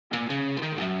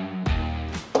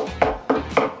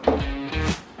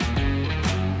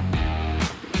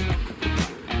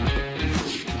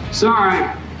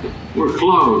Sorry, we're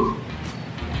closed.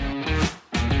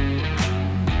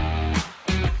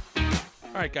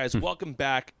 All right, guys, welcome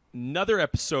back. Another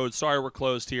episode. Sorry, we're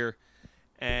closed here.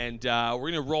 And we're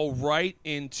going to roll right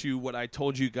into what I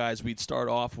told you guys we'd start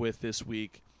off with this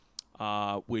week,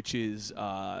 which is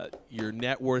your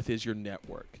net worth is your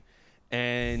network.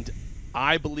 And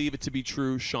I believe it to be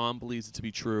true. Sean believes it to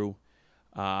be true.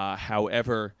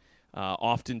 However,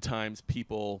 oftentimes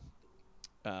people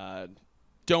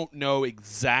don't know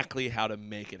exactly how to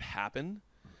make it happen,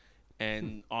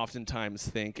 and oftentimes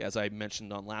think, as I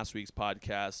mentioned on last week's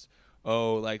podcast,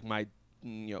 oh, like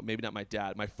maybe not my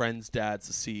dad, my friend's dad's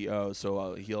the CEO,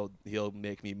 so he'll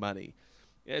make me money.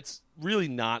 It's really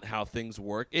not how things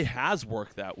work. It has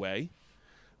worked that way,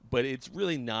 but it's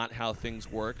really not how things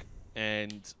work,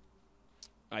 and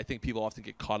I think people often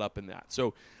get caught up in that.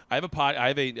 So I have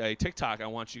a TikTok I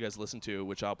want you guys to listen to,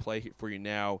 which I'll play for you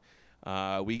now.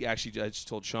 I just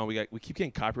told Sean we keep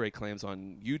getting copyright claims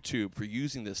on YouTube for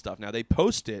using this stuff. Now they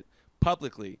post it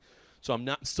publicly, so I'm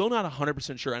still not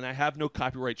 100% sure, and I have no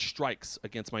copyright strikes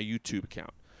against my YouTube account,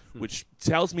 which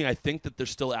tells me I think that they're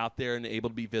still out there and able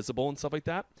to be visible and stuff like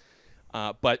that.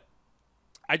 But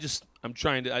I'm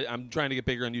trying to get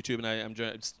bigger on YouTube, and I'm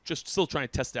just still trying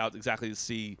to test out exactly to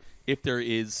see if there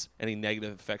is any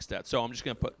negative effects to that. So I'm just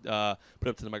going to put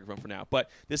up to the microphone for now. But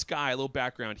this guy, a little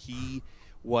background, he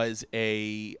was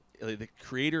the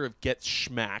creator of Get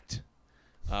Schmacked,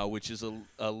 which is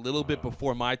a little bit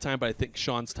before my time, but I think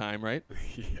Sean's time, right?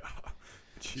 Yeah.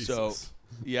 Jesus.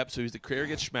 So he's the creator of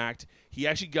Get Schmacked. He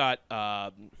actually got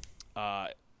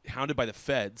hounded by the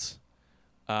feds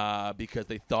because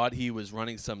they thought he was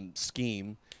running some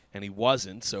scheme, and he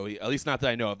wasn't. So at least not that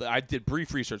I know of. I did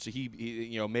brief research, so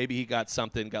he maybe he got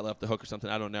left the hook or something.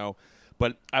 I don't know.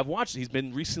 But I've watched. He's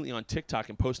been recently on TikTok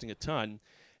and posting a ton.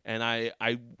 And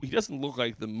he doesn't look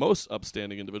like the most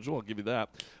upstanding individual, I'll give you that.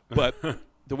 But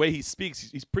the way he speaks,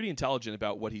 he's pretty intelligent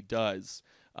about what he does.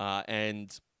 So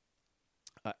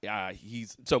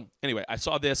anyway, I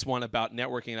saw this one about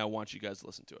networking, and I want you guys to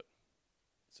listen to it.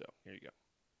 So here you go.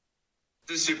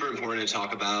 This is super important to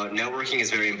talk about. Networking is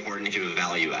very important if you have a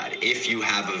value add. If you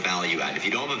have a value add. If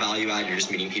you don't have a value add, you're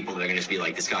just meeting people that are going to just be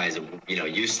like, this guy is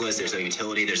useless. There's no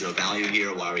utility. There's no value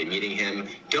here. Why are we meeting him?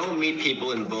 Don't meet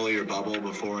people and blow your bubble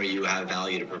before you have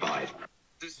value to provide.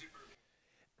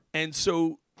 And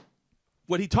so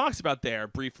what he talks about there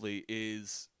briefly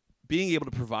is being able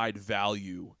to provide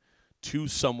value to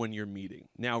someone you're meeting.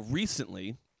 Now,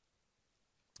 recently,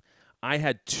 I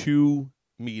had 2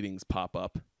 meetings pop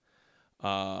up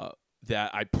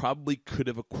that I probably could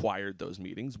have acquired those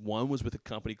meetings. One was with a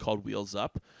company called Wheels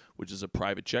Up, which is a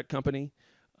private jet company.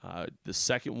 The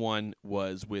second one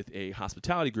was with a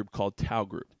hospitality group called Tao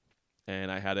Group.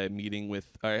 And I could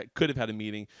have had a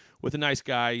meeting with a nice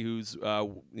guy who's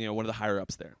one of the higher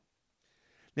ups there.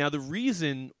 Now, the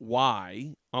reason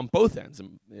why, on both ends,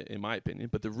 in my opinion,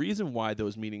 but the reason why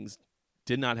those meetings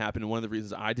did not happen, and one of the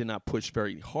reasons I did not push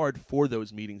very hard for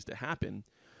those meetings to happen,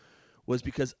 was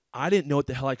because I didn't know what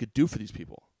the hell I could do for these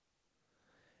people.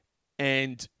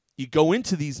 And you go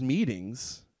into these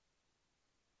meetings,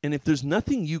 and if there's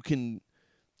nothing you can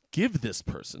give this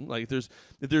person, like if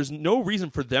there's no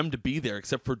reason for them to be there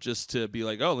except for just to be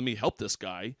like, oh, let me help this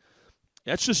guy,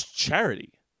 that's just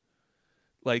charity.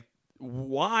 Like,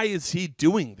 why is he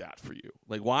doing that for you?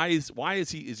 Like, why is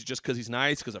it just because he's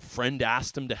nice, because a friend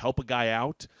asked him to help a guy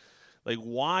out? Like,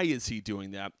 why is he doing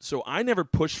that? So I never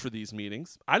pushed for these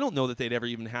meetings. I don't know that they'd ever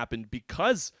even happened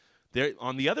because they're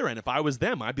on the other end. If I was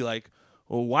them, I'd be like,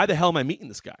 well, why the hell am I meeting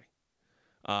this guy?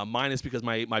 Minus because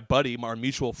my buddy, our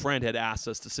mutual friend, had asked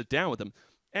us to sit down with him.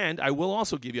 And I will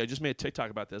also give you, I just made a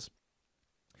TikTok about this.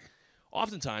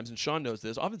 Oftentimes, and Sean knows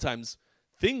this, oftentimes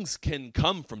things can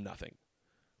come from nothing.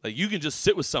 Like, you can just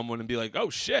sit with someone and be like,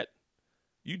 oh, shit,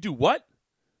 you do what?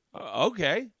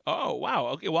 Okay. Oh, wow.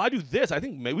 Okay, well, I do this. I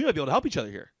think maybe we might be able to help each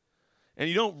other here. And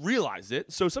you don't realize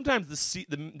it. So sometimes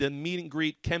the meet and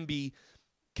greet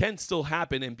can still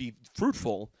happen and be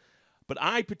fruitful. But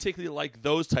I particularly like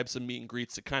those types of meet and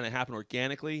greets that kind of happen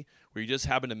organically, where you just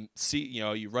happen to see,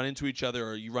 you run into each other,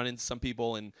 or you run into some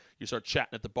people and you start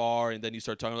chatting at the bar, and then you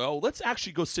start talking about, oh, let's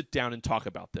actually go sit down and talk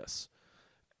about this.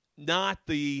 Not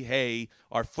hey,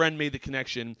 our friend made the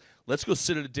connection, let's go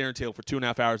sit at a dinner table for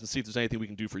 2.5 hours and see if there's anything we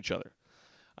can do for each other.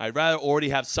 I'd rather already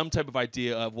have some type of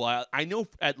idea of, well, I know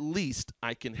at least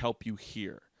I can help you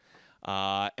here.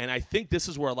 And I think this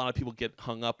is where a lot of people get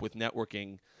hung up with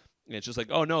networking. And it's just like,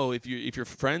 oh, no, if you're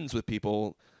friends with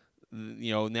people,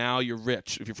 now you're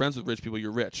rich. If you're friends with rich people,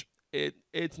 you're rich.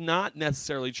 It's not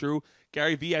necessarily true.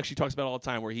 Gary Vee actually talks about it all the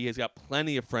time, where he has got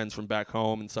plenty of friends from back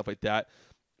home and stuff like that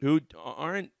who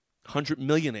aren't 100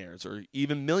 millionaires or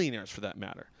even millionaires for that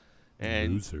matter.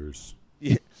 And Losers.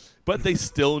 yeah, but they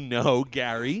still know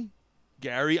Gary.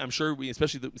 Gary, I'm sure,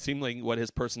 especially seemed like what his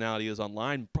personality is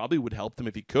online, probably would help them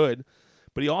if he could.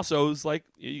 But he also is like,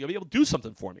 you got to be able to do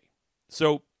something for me.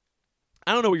 So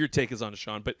I don't know what your take is on it,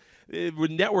 Sean, but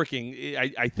with networking,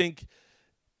 I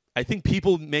think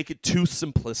people make it too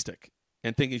simplistic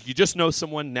and think if you just know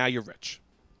someone, now you're rich.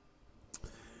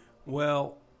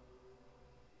 Well,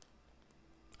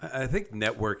 I think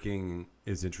networking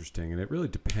is interesting, and it really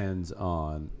depends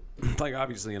on, like,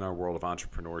 obviously in our world of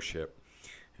entrepreneurship,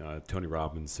 Tony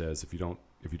Robbins says Tony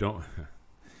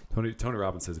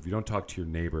Robbins says if you don't talk to your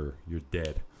neighbor, you're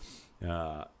dead.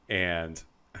 And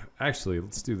actually,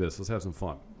 let's do this. Let's have some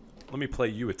fun. Let me play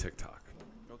you a TikTok.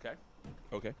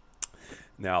 Okay.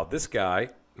 Now, this guy,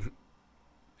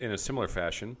 in a similar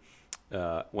fashion,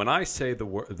 when I say the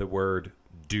word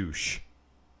douche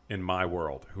in my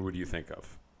world, who would you think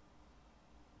of?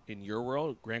 In your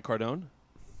world, Grant Cardone?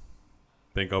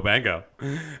 Bingo bango.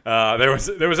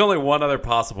 There was only one other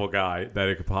possible guy that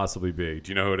it could possibly be. Do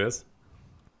you know who it is?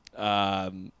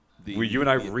 You and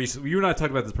I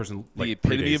talked about this person like the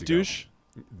epitome 3 days of ago. douche.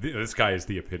 This guy is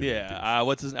the epitome. Of douche. Yeah.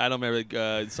 What's his? I don't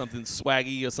remember. Something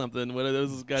Swaggy or something. What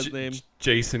was this guy's name?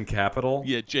 Jason Capital.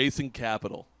 Yeah, Jason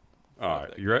Capital. All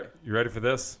right, you ready for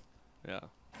this? Yeah.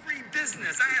 Free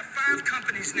business. I have 5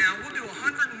 companies now. We'll do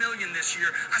 $100 million this year.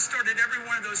 I started every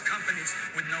one of those companies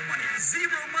with no money.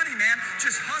 Zero money, man.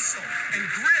 Just hustle and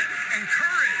grit and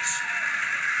courage.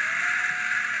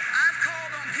 I've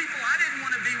called on people I didn't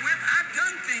want to be with. I've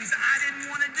done things I didn't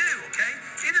want to do, okay?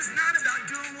 It is not about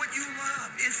doing what you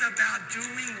love. It's about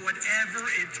doing whatever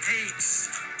it takes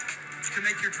to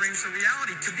make your dreams a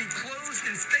reality, to be closed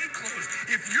and stay closed.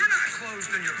 If you're not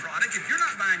closed on your product, if you're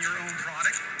not buying your own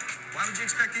product, why would you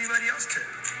expect anybody else to?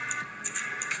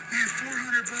 Man,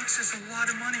 $400 is a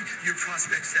lot of money. Your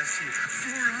prospect says to you,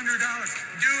 $400,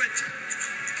 do it.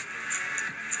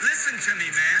 Listen to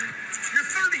me, man. You're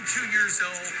 32 years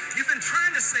old. You've been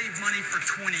trying to save money for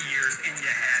 20 years and you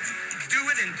hadn't. Do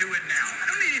it and do it now. I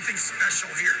don't need anything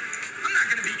special here. I'm not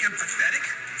going to be empathetic.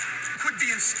 Quit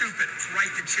being stupid.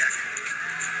 Write the check.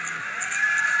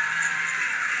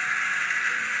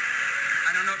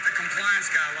 I don't know if the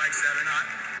compliance guy likes that or not.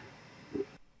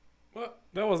 Well,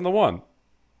 that wasn't the one.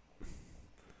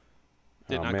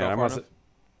 Did not go far enough?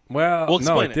 Well, no,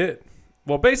 explain it did.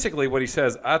 Well, basically, what he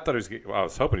says, I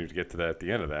was hoping he'd get to that at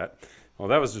the end of that. Well,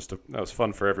 that was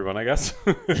fun for everyone, I guess.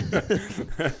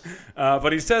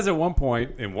 But he says at one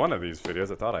point in one of these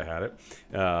videos, I thought I had it.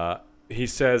 He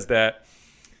says that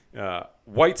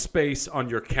white space on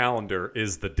your calendar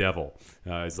is the devil.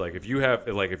 It's like if you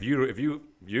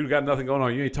got nothing going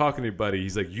on, you ain't talking to anybody.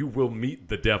 He's like, you will meet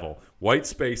the devil. White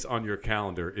space on your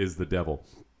calendar is the devil.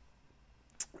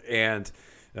 And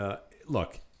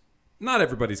look, not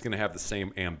everybody's going to have the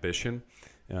same ambition.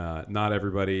 Not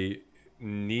everybody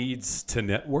needs to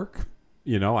network.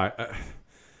 You know,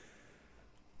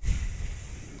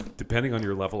 depending on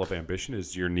your level of ambition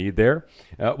is your need there.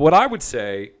 What I would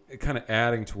say, kind of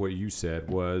adding to what you said,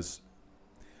 was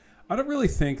I don't really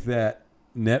think that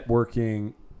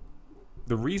networking,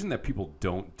 the reason that people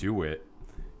don't do it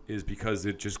is because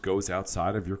it just goes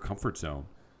outside of your comfort zone.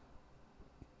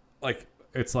 Like,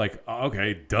 it's like,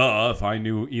 okay, duh, if I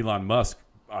knew Elon Musk,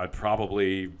 I'd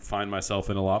probably find myself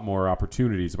in a lot more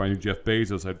opportunities. If I knew Jeff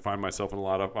Bezos, I'd find myself in a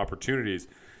lot of opportunities.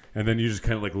 And then you just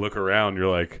kind of like look around, you're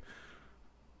like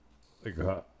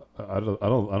I don't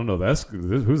know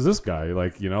who's this guy,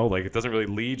 like, you know, like it doesn't really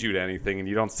lead you to anything, and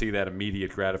you don't see that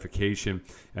immediate gratification,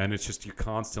 and it's just you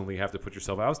constantly have to put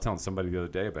yourself. I was telling somebody the other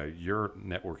day about your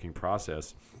networking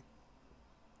process,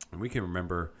 and we can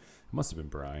remember it must have been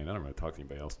Brian. I don't remember talking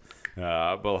to anybody else,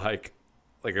 but like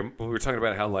we were talking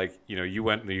about how, like, you know, you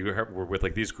went and you were with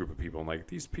like these group of people, and like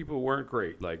these people weren't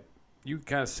great, like you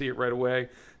kind of see it right away.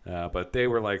 But they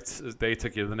were like, they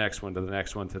took you to the next one, to the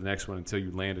next one, to the next one, until you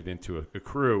landed into a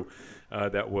crew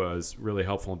that was really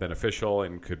helpful and beneficial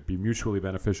and could be mutually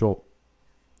beneficial.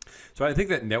 So I think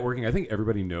that networking, I think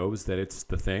everybody knows that it's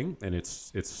the thing and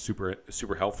it's super,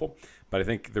 super helpful. But I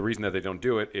think the reason that they don't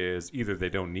do it is either they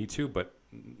don't need to, but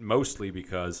mostly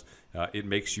because it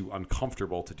makes you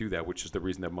uncomfortable to do that, which is the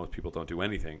reason that most people don't do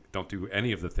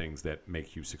any of the things that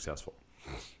make you successful.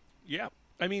 Yeah.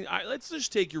 I mean, let's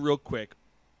just take you real quick.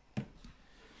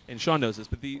 And Sean knows this,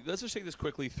 but let's just take this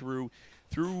quickly through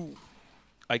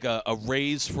like a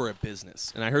raise for a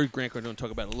business. And I heard Grant Cardone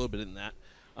talk about it a little bit in that,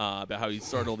 about how he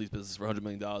started all these businesses for $100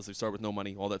 million. They start with no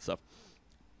money, all that stuff.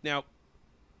 Now,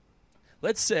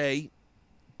 let's say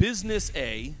business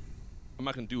A, I'm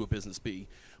not going to do a business B,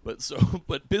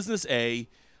 but business A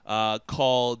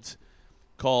called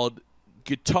called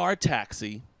Guitar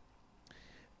Taxi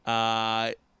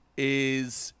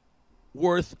is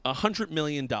worth $100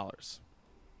 million.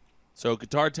 So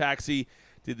Guitar Taxi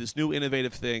did this new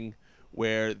innovative thing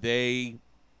where they,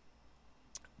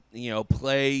 they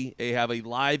have a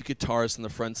live guitarist in the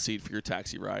front seat for your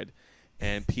taxi ride,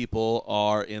 and people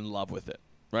are in love with it,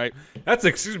 right? That's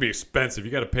expensive.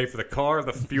 You got to pay for the car,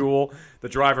 the fuel, the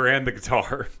driver, and the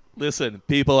guitar. Listen,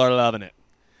 people are loving it.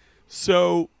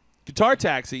 So Guitar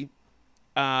Taxi,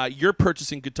 you're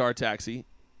purchasing Guitar Taxi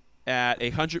at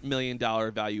a $100 million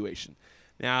valuation.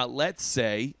 Now, let's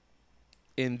say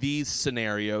in these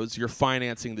scenarios, you're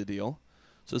financing the deal.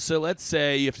 So let's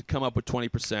say you have to come up with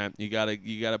 20%. You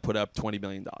gotta put up $20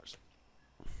 million.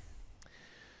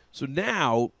 So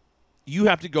now you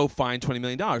have to go find $20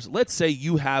 million. Let's say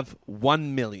you have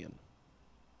 $1 million.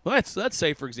 Let's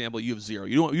say, for example, you have zero.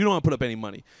 You don't want to put up any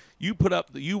money. You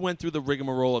went through the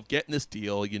rigmarole of getting this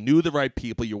deal. You knew the right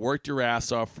people. You worked your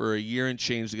ass off for a year and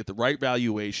change to get the right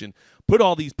valuation. Put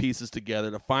all these pieces together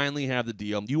to finally have the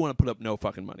deal. You want to put up no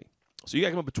fucking money. So you got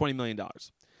to come up with $20 million.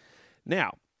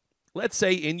 Now, let's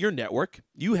say in your network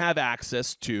you have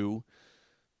access to,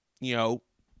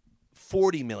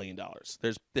 $40 million.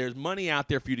 There's money out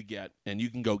there for you to get, and you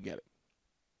can go get it.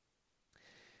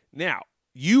 Now,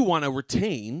 you want to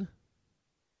retain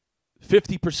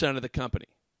 50% of the company,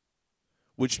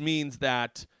 which means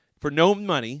that for no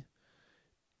money,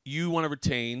 you want to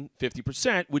retain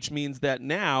 50%, which means that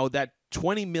now that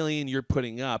 $20 million you're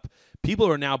putting up, people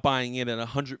are now buying in at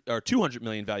 $200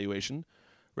 million valuation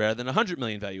rather than $100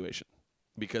 million valuation,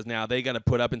 because now they got to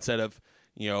put up, instead of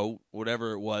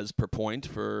whatever it was per point,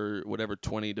 for whatever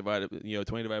 20 divided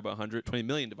by 100, 20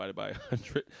 million divided by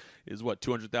 100 is what,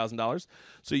 $200,000.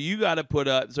 So you got to put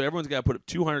up, so everyone's got to put up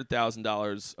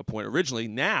 $200,000 a point originally.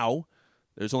 Now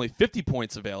there's only 50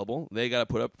 points available. They got to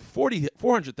put up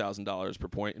 $400,000 per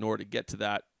point in order to get to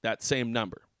that same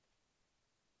number.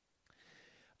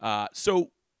 So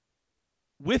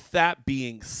with that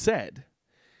being said,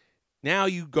 now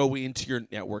you go into your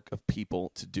network of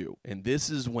people to do. And this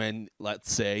is when,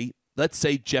 let's say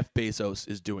Jeff Bezos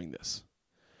is doing this.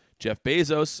 Jeff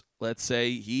Bezos, let's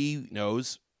say he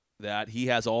knows that he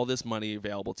has all this money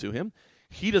available to him.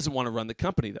 He doesn't want to run the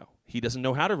company, though. He doesn't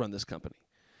know how to run this company.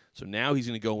 So now he's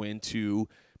going to go into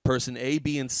person A,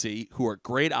 B, and C, who are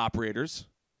great operators,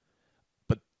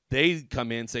 but they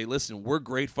come in and say, listen, we're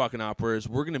great fucking operators.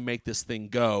 We're going to make this thing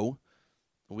go.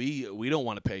 We don't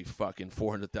want to pay fucking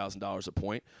 $400,000 a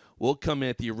point. We'll come in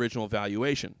at the original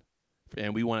valuation,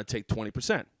 and we want to take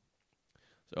 20%.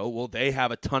 So, they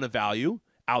have a ton of value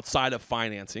outside of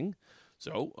financing.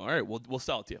 So, all right, we'll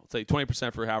sell it to you. We'll say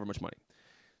 20% for however much money.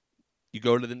 You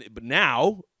go to but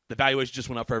now the valuation just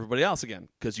went up for everybody else again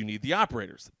because you need the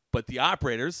operators. But the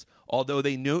operators, although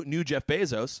they knew Jeff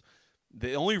Bezos,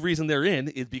 the only reason they're in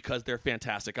is because they're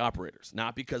fantastic operators,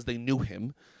 not because they knew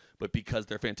him, but because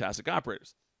they're fantastic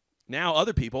operators. Now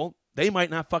other people, they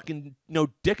might not fucking know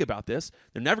dick about this.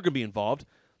 They're never going to be involved.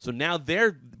 So now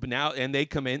and they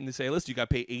come in and they say, listen, you got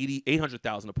to pay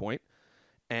 $800,000 a point.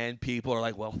 And people are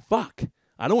like, well, fuck,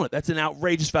 I don't want it. That's an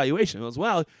outrageous valuation. As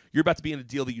well, you're about to be in a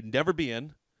deal that you'd never be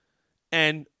in,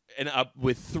 and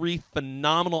with three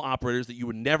phenomenal operators that you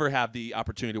would never have the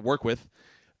opportunity to work with,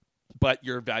 but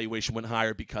your valuation went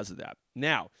higher because of that.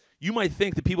 Now, you might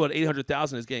think that people at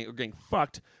 $800,000 are getting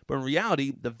fucked, but in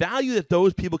reality, the value that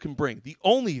those people can bring, the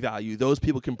only value those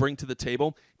people can bring to the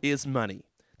table is money.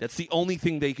 That's the only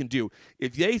thing they can do.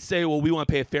 If they say, well, we want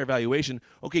to pay a fair valuation,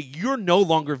 okay, you're no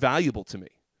longer valuable to me.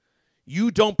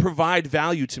 You don't provide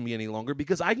value to me any longer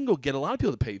because I can go get a lot of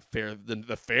people to pay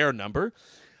the fair number.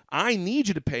 I need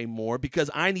you to pay more because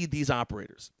I need these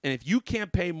operators. And if you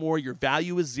can't pay more, your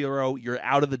value is zero. You're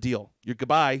out of the deal. You're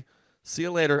goodbye. See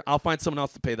you later. I'll find someone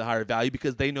else to pay the higher value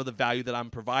because they know the value that I'm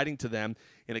providing to them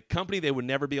in a company they would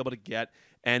never be able to get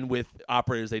and with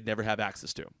operators they'd never have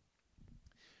access to.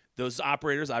 Those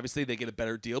operators, obviously, they get a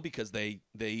better deal because they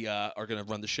are going to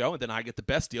run the show, and then I get the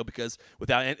best deal because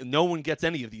no one gets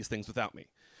any of these things without me.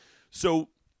 So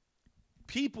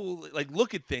people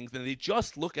look at things and they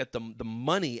just look at the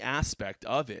money aspect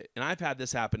of it. And I've had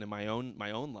this happen in my own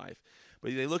life.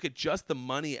 But they look at just the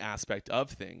money aspect of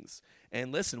things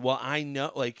and listen, well, I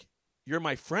know, you're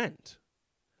my friend.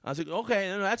 I was like, okay,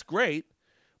 no, that's great.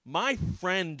 My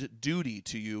friend duty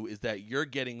to you is that you're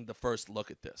getting the first look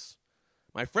at this.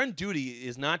 My friend duty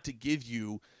is not to give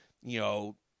you,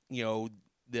 half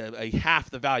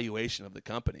the valuation of the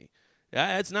company.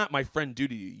 That's not my friend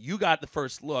duty to you. You got the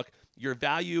first look. Your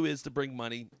value is to bring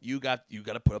money. You got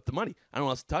to put up the money. I don't know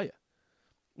what else to tell you.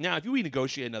 Now, if we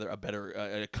negotiate a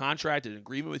better contract, an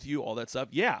agreement with you, all that stuff,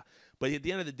 yeah. But at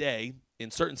the end of the day,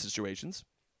 in certain situations,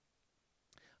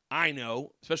 I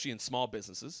know, especially in small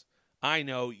businesses, I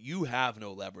know you have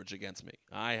no leverage against me.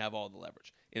 I have all the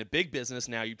leverage. In a big business,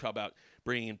 now you talk about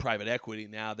bringing in private equity.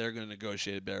 Now they're going to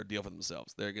negotiate a better deal for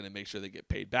themselves. They're going to make sure they get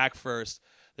paid back first.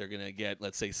 They're going to get,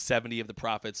 let's say, 70 of the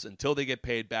profits until they get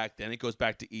paid back. Then it goes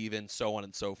back to even, so on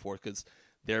and so forth, because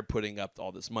they're putting up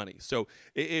all this money. So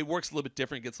it works a little bit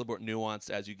different. It gets a little bit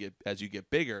nuanced as you get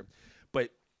bigger. But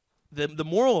the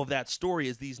moral of that story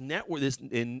is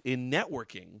in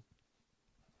networking,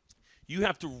 you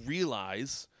have to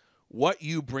realize what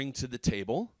you bring to the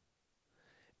table.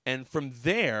 And from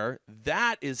there,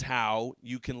 that is how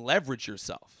you can leverage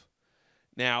yourself.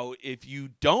 Now, if you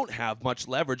don't have much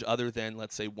leverage other than,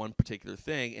 let's say, one particular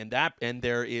thing,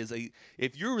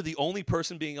 if you're the only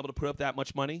person being able to put up that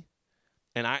much money,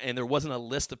 and there wasn't a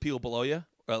list of people below you,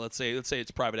 or let's say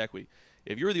it's private equity.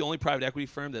 If you're the only private equity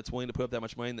firm that's willing to put up that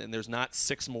much money, and there's not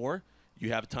 6 more,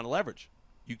 you have a ton of leverage.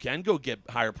 You can go get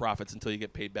higher profits until you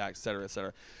get paid back, et cetera, et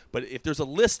cetera. But if there's a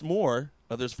list more,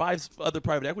 or there's 5 other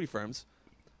private equity firms,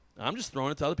 I'm just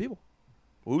throwing it to other people.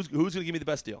 Who's going to give me the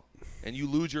best deal? And you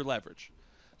lose your leverage.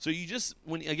 So you just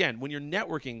when you're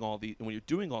networking when you're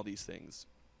doing all these things,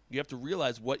 you have to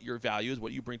realize what your value is,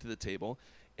 what you bring to the table,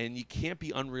 and you can't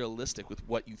be unrealistic with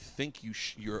what you think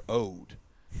you're owed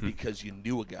because you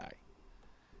knew a guy.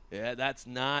 Yeah, that's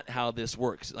not how this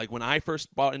works. Like when I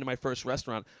first bought into my first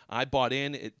restaurant, I bought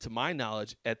in, to my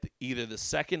knowledge, at either the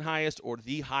second highest or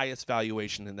the highest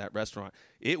valuation in that restaurant.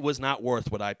 It was not worth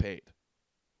what I paid.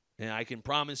 And I can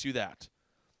promise you that.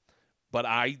 But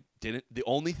I didn't. The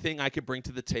only thing I could bring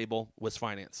to the table was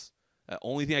finance. The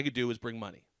only thing I could do was bring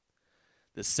money.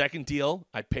 The second deal,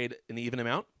 I paid an even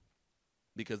amount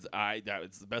because that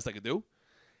was the best I could do.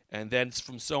 And then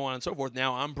from so on and so forth,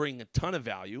 now I'm bringing a ton of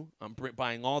value. I'm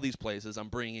buying all these places. I'm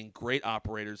bringing in great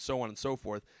operators, so on and so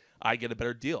forth. I get a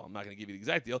better deal. I'm not going to give you the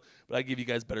exact deal, but I give you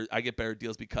guys better. I get better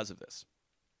deals because of this.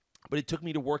 But it took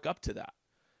me to work up to that.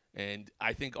 And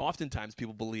I think oftentimes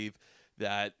people believe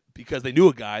that because they knew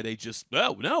a guy, they just,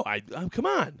 oh, no, come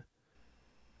on.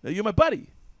 You're my buddy.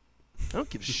 I don't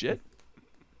give a shit.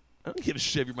 I don't give a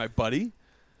shit if you're my buddy.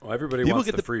 Well, everybody wants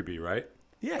the freebie, right?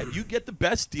 Yeah, you get the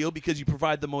best deal because you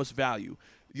provide the most value.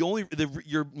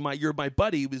 You're my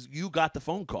buddy was you got the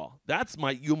phone call. That's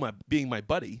being my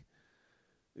buddy.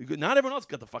 Not everyone else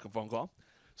got the fucking phone call.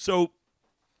 So,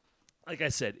 like I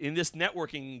said, in this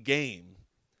networking game,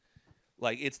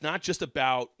 like it's not just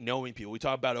about knowing people. We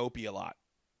talk about Opie a lot,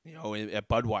 at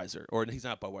Budweiser, or he's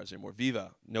not Budweiser anymore.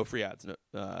 Viva, no free ads. No,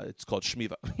 it's called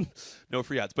Schmiva, no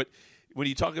free ads. But when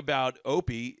you talk about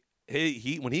Opie,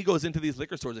 when he goes into these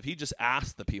liquor stores, if he just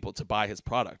asks the people to buy his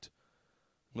product,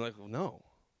 I'm like, well, no.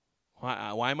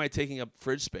 Why am I taking up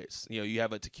fridge space? You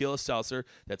have a tequila seltzer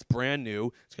that's brand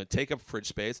new. It's going to take up fridge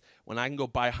space when I can go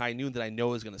buy High Noon that I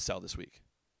know is going to sell this week.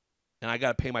 And I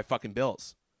got to pay my fucking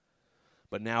bills.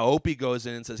 But now Opie goes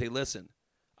in and says, hey, listen,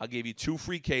 I'll give you 2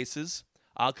 free cases.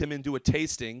 I'll come in, do a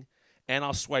tasting, and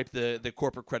I'll swipe the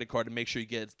corporate credit card and make sure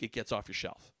it gets off your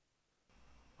shelf.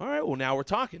 All right, well, now we're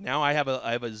talking. Now I have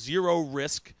a zero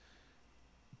risk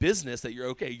business that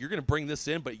you're going to bring this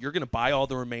in, but you're going to buy all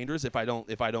the remainders if I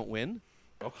don't win.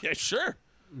 Okay, sure.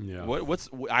 Yeah.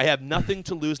 I have nothing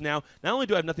to lose now. Not only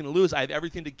do I have nothing to lose, I have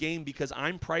everything to gain because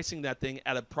I'm pricing that thing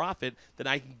at a profit that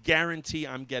I can guarantee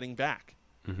I'm getting back.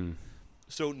 Mm-hmm.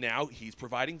 So now he's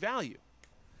providing value.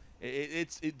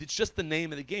 It's just the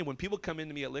name of the game. When people come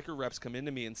into me at Liquor Reps, come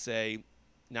into me and say,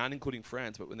 not including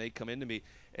friends, but when they come into me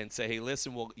and say, hey,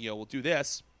 listen, we'll do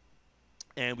this,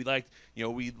 and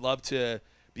we'd love to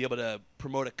be able to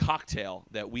promote a cocktail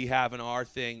that we have in our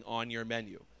thing on your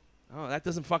menu. Oh, that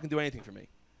doesn't fucking do anything for me.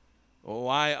 Oh,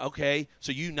 why? Okay.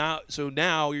 So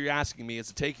now you're asking me is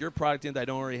to take your product in that I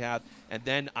don't already have, and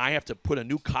then I have to put a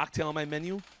new cocktail on my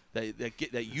menu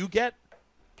that you get,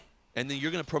 and then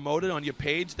you're going to promote it on your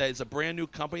page that is a brand new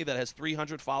company that has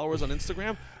 300 followers on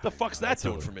Instagram? The fuck's that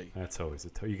doing for me? That's always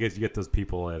you get those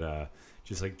people at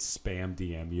just like spam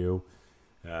DM you,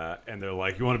 and they're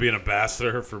like, you want to be an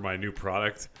ambassador for my new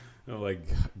product? And I'm like,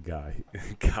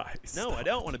 guys. No, I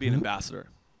don't want to be an ambassador.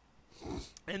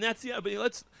 And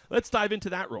but let's dive into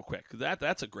that real quick.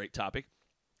 That's a great topic.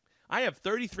 I have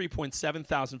 33.7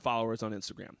 thousand followers on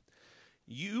Instagram.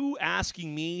 You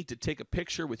asking me to take a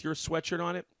picture with your sweatshirt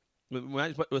on it, with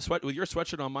your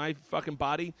sweatshirt on my fucking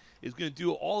body, is going to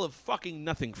do all of fucking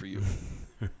nothing for you.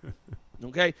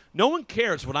 Okay? No one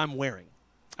cares what I'm wearing.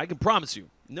 I can promise you.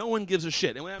 No one gives a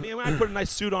shit. And when I put a nice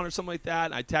suit on or something like that,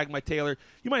 and I tag my tailor,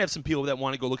 you might have some people that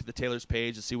want to go look at the tailor's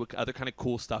page and see what other kind of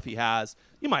cool stuff he has.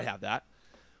 You might have that.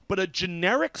 But a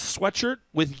generic sweatshirt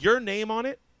with your name on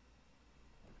it,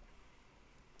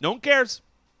 no one cares.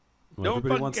 No one everybody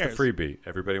fucking wants cares. the freebie.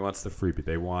 Everybody wants the freebie.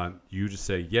 They want you to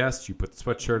say yes. You put the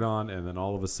sweatshirt on, and then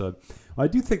all of a sudden, I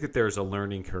do think that there's a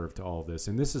learning curve to all of this,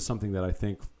 and this is something that I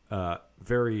think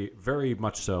very, very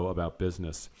much so about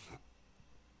business.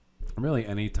 Really,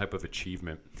 any type of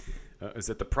achievement is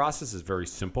that the process is very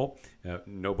simple.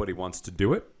 Nobody wants to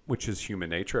do it, which is human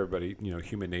nature. Everybody,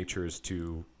 human nature is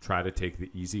to try to take the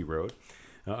easy road,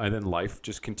 and then life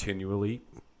just continually,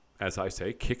 as I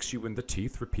say, kicks you in the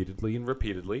teeth repeatedly and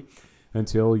repeatedly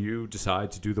until you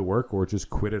decide to do the work or just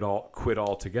quit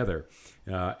altogether.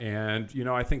 And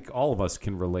I think all of us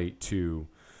can relate to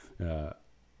that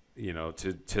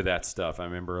stuff. I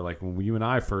remember like when you and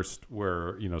I first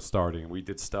were, starting, we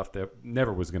did stuff that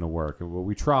never was going to work. Well,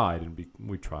 we tried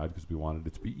because we wanted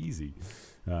it to be easy.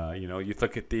 You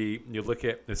look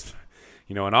at this,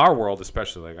 in our world,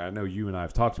 especially, like I know you and I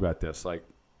have talked about this, like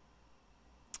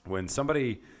when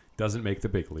somebody doesn't make the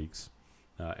big leagues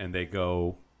and they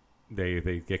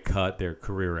get cut, their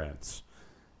career ends.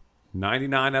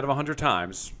 99 out of 100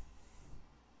 times,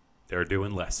 they're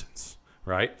doing lessons,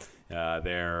 right?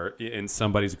 They're in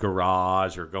somebody's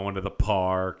garage or going to the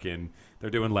park, and they're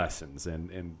doing lessons,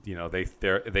 and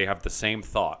they have the same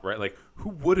thought, right? Like, who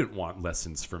wouldn't want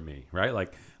lessons from me, right?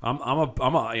 Like, I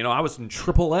was in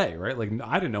AAA, right? Like,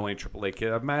 I didn't know any AAA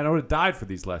kid. Man, I would have died for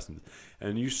these lessons,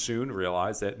 and you soon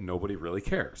realize that nobody really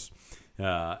cares.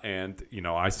 And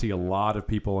I see a lot of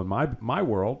people in my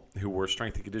world who were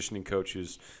strength and conditioning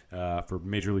coaches for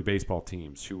Major League Baseball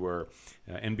teams, who were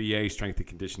NBA strength and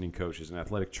conditioning coaches and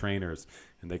athletic trainers,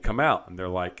 and they come out and they're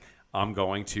like, I'm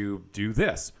going to do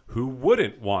this. Who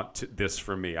wouldn't want this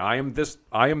from me? I am this.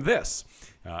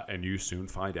 And you soon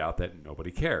find out that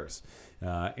nobody cares.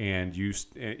 And you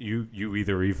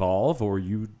either evolve or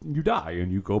you die,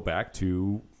 and you go back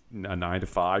to a 9 to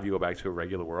 5, you go back to a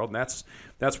regular world, and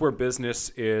that's where business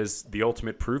is the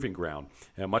ultimate proving ground.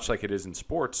 Much like it is in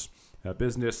sports,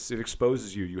 business, it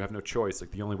exposes you. You have no choice.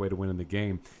 Like, the only way to win in the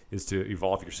game is to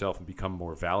evolve yourself and become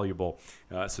more valuable,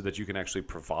 so that you can actually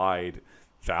provide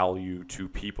value to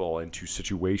people and to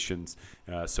situations,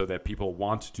 so that people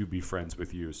want to be friends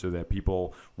with you, so that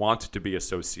people want to be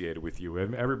associated with you.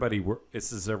 And everybody,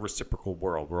 this is a reciprocal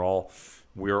world. We're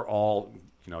all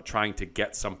trying to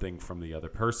get something from the other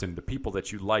person. The people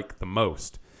that you like the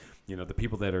most, the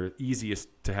people that are easiest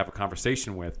to have a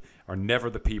conversation with, are never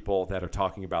the people that are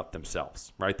talking about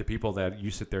themselves, right? The people that you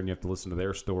sit there and you have to listen to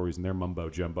their stories and their mumbo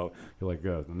jumbo. You're like,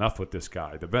 enough with this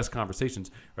guy. The best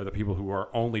conversations are the people who are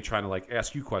only trying to like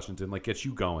ask you questions and like get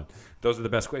you going. Those are the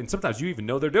best. And sometimes you even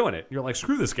know they're doing it. You're like,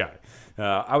 screw this guy.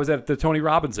 I was at the Tony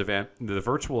Robbins event, the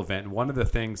virtual event, and one of the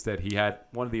things that he had,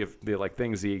 one of the like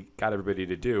things he got everybody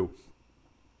to do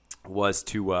was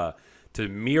to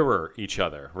mirror each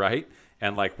other, right?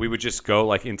 And like we would just go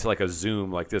like into like a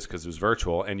Zoom like this because it was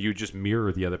virtual, and you just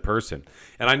mirror the other person.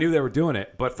 And I knew they were doing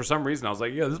it, but for some reason I was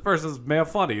like, yeah, this person's mad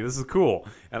funny. This is cool,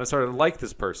 and I started to like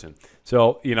this person.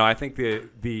 So I think it's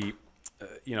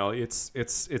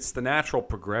the natural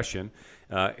progression.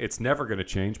 It's never going to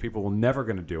change. People will never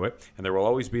going to do it, and there will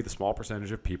always be the small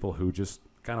percentage of people who just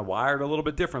kind of wired a little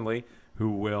bit differently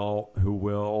who will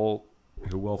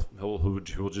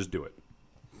just do it.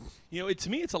 To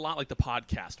me, it's a lot like the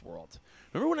podcast world.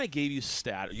 Remember when I gave you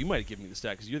stat, or you might have given me the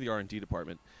stat because you're the R&D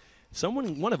department.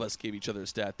 One of us gave each other a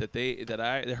stat that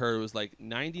I heard was like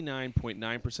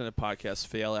 99.9% of podcasts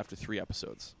fail after 3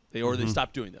 episodes. They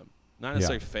stop doing them. Not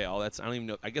necessarily fail. I don't even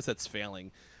know. I guess that's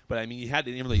failing. But I mean, they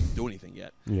didn't really do anything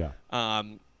yet. Yeah.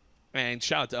 And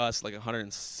shout out to us, like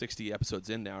 160 episodes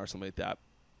in now or something like that.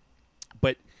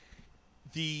 But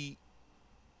you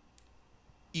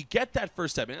get that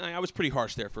first step, and I was pretty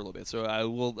harsh there for a little bit. So I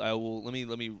will let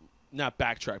me not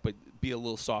backtrack, but be a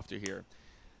little softer here.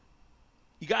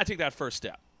 You got to take that first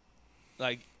step.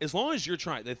 Like, as long as you're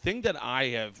trying, the thing that I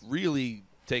have really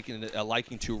taken a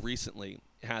liking to recently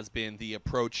has been the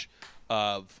approach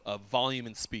of volume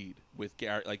and speed with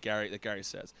Gary, like Gary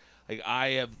says. Like, I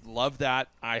have loved that.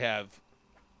 I have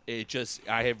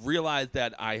realized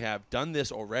that I have done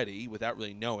this already without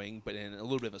really knowing, but in a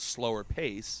little bit of a slower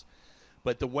pace.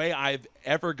 But the way I've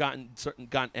ever gotten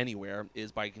anywhere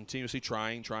is by continuously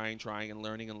trying, and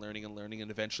learning,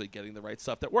 and eventually getting the right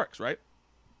stuff that works, right?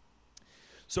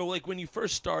 So, like, when you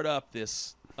first start up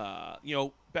this,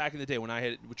 back in the day when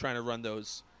I was trying to run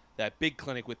that big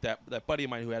clinic with that buddy of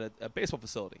mine who had a baseball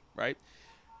facility, right?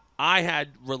 I had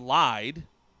relied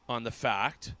on the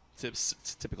fact, it's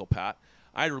typical Pat,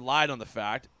 I had relied on the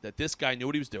fact that this guy knew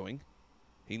what he was doing.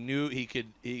 He knew he could,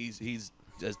 he's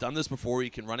has done this before. He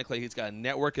can run a clinic. He's got a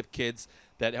network of kids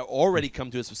that have already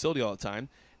come to his facility all the time.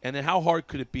 And then how hard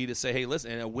could it be to say, hey,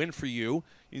 listen, and a win for you,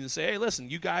 you can say, hey, listen,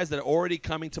 you guys that are already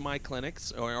coming to my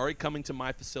clinics or are already coming to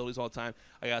my facilities all the time,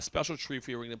 I got a special treat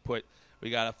for you. We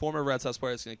got a former Red Sox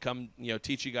player that's going to come,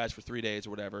 teach you guys for 3 days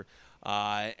or whatever,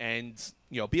 and,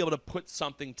 be able to put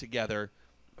something together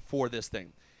for this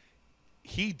thing.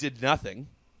 He did nothing,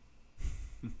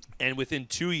 and within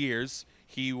 2 years,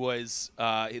 he was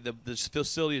the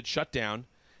facility had shut down,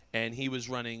 and he was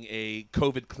running a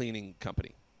COVID cleaning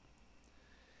company.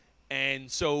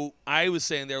 And so I was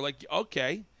saying they're like,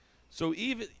 okay, so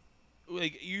even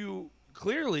like you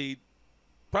clearly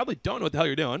probably don't know what the hell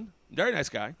you're doing. Very nice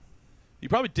guy. You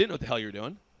probably didn't know what the hell you're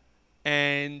doing.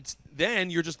 And then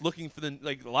you're just looking for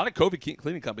a lot of COVID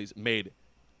cleaning companies made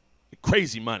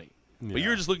crazy money. Yeah. But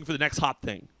you're just looking for the next hot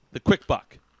thing, the quick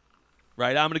buck.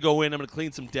 Right? I'm going to go in, I'm going to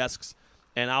clean some desks,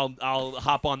 and I'll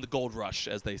hop on the gold rush,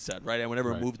 as they said, right? And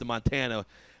whenever I moved to Montana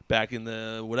back in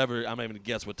the whatever, I'm not even going to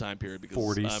guess what time period because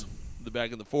 40s.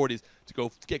 Back in the 40s to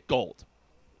go get gold.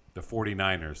 The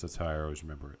 49ers, that's how I always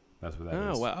remember it. That's what that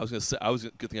is. Oh, wow. I was going to say,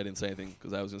 good thing I didn't say anything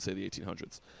because I was going to say the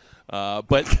 1800s.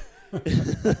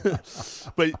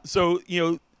 But so,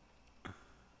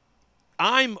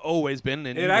 I'm always been.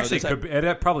 And, it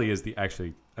probably is and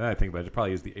I think about it, it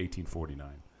probably is the 1849.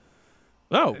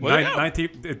 Oh, well,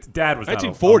 Dad was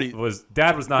 1940.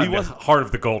 Dad was not in the heart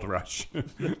of the gold rush.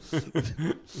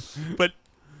 But,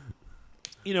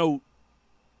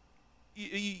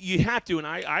 you have to, and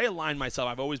I align myself.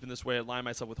 I've always been this way. I align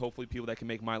myself with hopefully people that can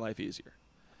make my life easier.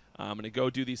 I'm going to go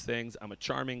do these things. I'm a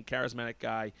charming, charismatic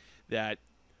guy that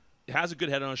has a good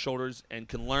head on his shoulders and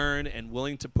can learn and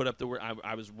willing to put up the work.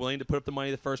 I was willing to put up the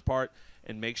money the first part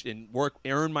and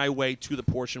earn my way to the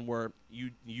portion where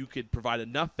you could provide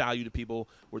enough value to people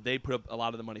where they put up a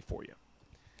lot of the money for you.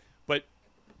 But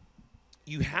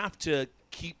you have to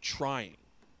keep trying.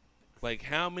 Like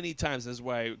how many times, this is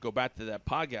why I go back to that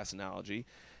podcast analogy,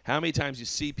 how many times you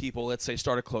see people, let's say,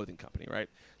 start a clothing company, right?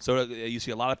 So you see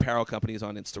a lot of apparel companies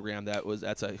on Instagram.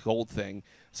 That's a whole thing.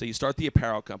 So you start the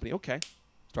apparel company. Okay,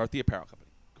 start the apparel company.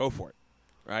 Go for it,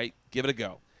 right? Give it a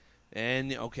go.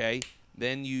 And, okay,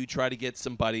 then you try to get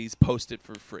some buddies, post it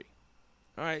for free.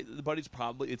 All right, the buddies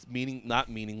it's not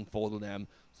meaningful to them,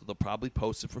 so they'll probably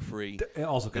post it for free.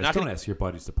 Also, guys, don't ask your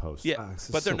buddies to post. Yeah,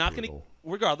 but they're not going to,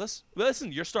 regardless.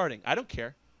 Listen, you're starting. I don't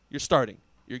care. You're starting.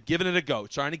 You're giving it a go,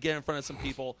 trying to get in front of some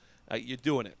people. You're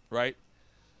doing it, right?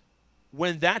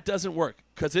 When that doesn't work,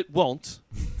 because it won't,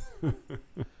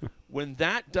 when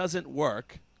that doesn't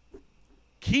work,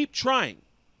 keep trying.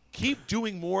 Keep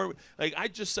doing more. Like I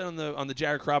just said on the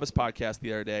Jared Carrabis podcast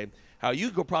the other day, how you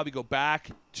could probably go back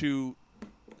to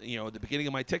the beginning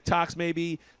of my TikToks,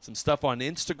 maybe some stuff on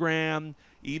Instagram,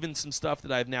 even some stuff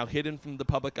that I've now hidden from the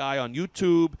public eye on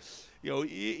YouTube.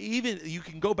 Even you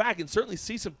can go back and certainly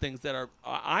see some things that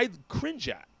I cringe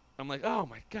at. I'm like, oh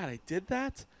my God, I did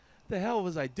that? What the hell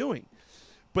was I doing?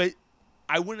 But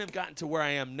I wouldn't have gotten to where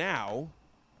I am now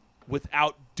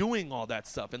without doing all that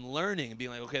stuff and learning and being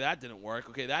like, okay, that didn't work.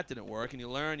 Okay, that didn't work. And you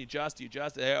learn, you adjust.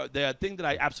 The thing that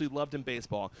I absolutely loved in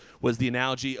baseball was the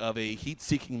analogy of a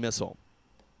heat-seeking missile.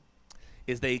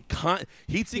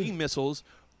 Heat-seeking missiles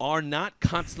are not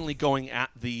constantly going at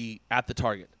the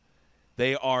target.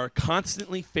 They are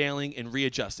constantly failing and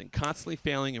readjusting,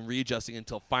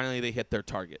 until finally they hit their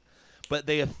target. But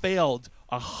they have failed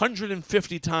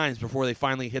 150 times before they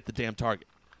finally hit the damn target.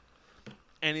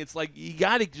 And it's like you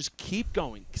got to just keep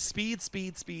going. Speed.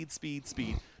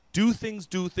 Do things.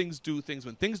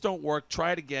 When things don't work,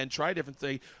 try it again. Try a different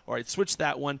thing. All right, switch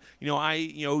that one.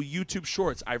 YouTube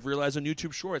Shorts. I've realized on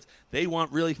YouTube Shorts, they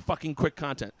want really fucking quick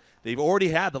content. They've already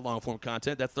had the long-form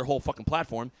content. That's their whole fucking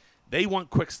platform. They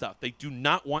want quick stuff. They do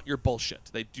not want your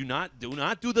bullshit. They do not do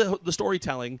the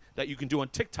storytelling that you can do on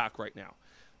TikTok right now.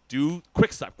 Do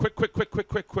quick stuff.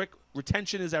 Quick.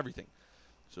 Retention is everything.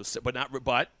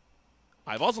 But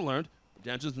I've also learned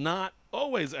retention is not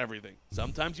always everything.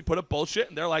 Sometimes you put up bullshit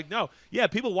and they're like, no, yeah,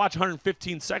 people watch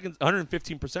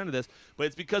 115% of this, but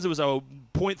it's because it was a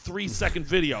 0.3 second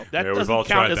video. That doesn't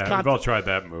count as content. We've all tried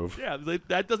that move. Yeah,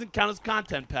 that doesn't count as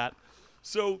content, Pat.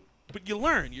 So, but you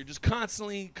learn. You're just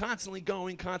constantly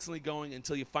going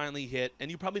until you finally hit, and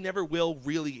you probably never will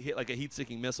really hit like a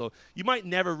heat-seeking missile. You might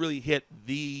never really hit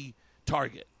the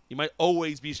target. You might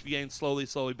always be getting slowly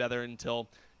better until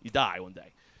you die one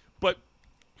day. But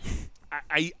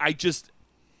I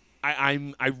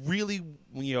really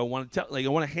want to I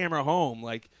want to hammer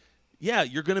home yeah,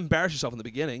 you're gonna embarrass yourself in the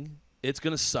beginning. It's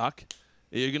gonna suck.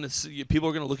 People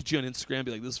are gonna look at you on Instagram and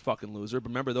be like, this is fucking loser. But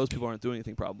remember, those people aren't doing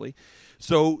anything probably.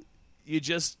 So you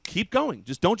just keep going.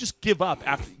 Don't give up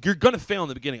after. You're gonna fail in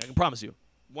the beginning. I can promise you,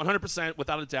 100%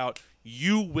 without a doubt,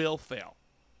 you will fail.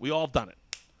 We all have done it.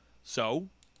 So,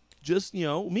 just, me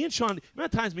and Sean, the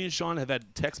amount of times me and Sean have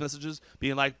had text messages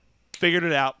being like, figured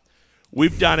it out.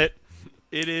 We've done it.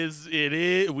 It is.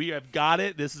 We have got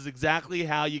it. This is exactly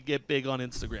how you get big on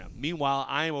Instagram. Meanwhile,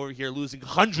 I am over here losing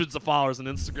hundreds of followers on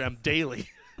Instagram daily.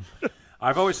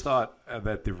 I've always thought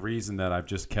that the reason that I've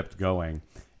just kept going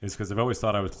is because I've always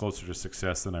thought I was closer to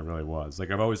success than I really was.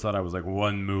 Like, I've always thought I was like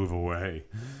one move away.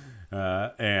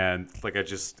 And like, it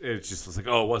just was like,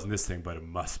 oh, it wasn't this thing, but it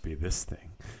must be this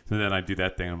thing. So then I do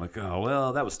that thing. And I'm like, oh,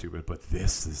 well, that was stupid, but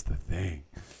this is the thing.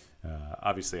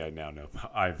 Obviously, I now know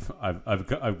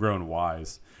I've grown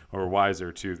wise or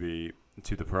wiser to the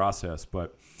process.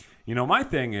 But my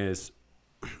thing is,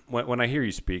 when I hear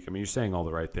you speak, I mean, you're saying all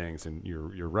the right things, and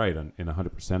you're right in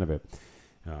 100% of it.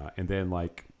 And then,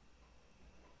 like,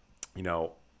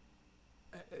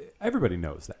 everybody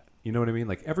knows that. You know what I mean?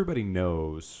 Like, everybody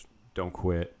knows, don't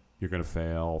quit. You're gonna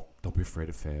fail. Don't be afraid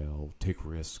to fail. Take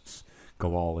risks.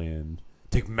 Go all in.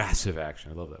 Take massive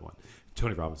action. I love that one.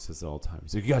 Tony Robbins says it all the time.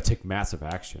 He's like, you gotta take massive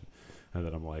action. And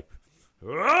then I'm like,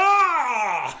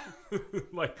 ah!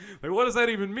 like what does that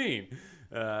even mean?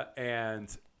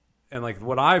 And like,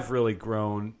 what I've really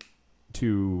grown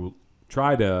to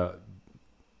try to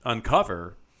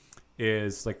uncover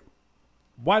is, like,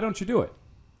 why don't you do it?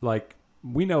 Like,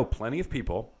 we know plenty of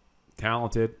people,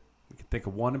 talented. We can think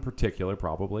of one in particular,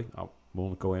 probably. I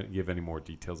won't go in and give any more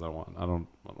details. I don't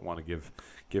want to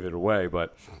give it away,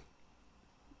 but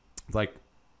like,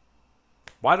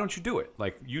 why don't you do it?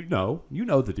 Like, you know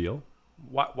the deal.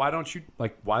 Why don't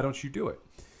you do it?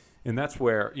 And that's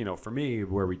where, for me,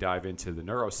 where we dive into the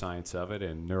neuroscience of it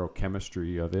and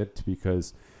neurochemistry of it,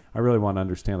 because I really want to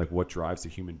understand, like, what drives the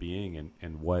human being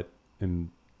and what, and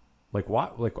like,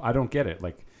 what, like, I don't get it.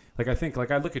 Like I think, like,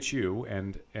 I look at you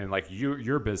and like,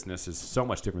 your business is so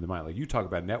much different than mine. Like, you talk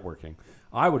about networking.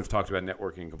 I would have talked about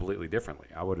networking completely differently.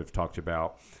 I would have talked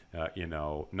about,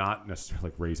 not necessarily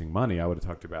like raising money. I would have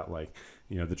talked about, like,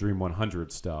 the Dream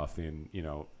 100 stuff and,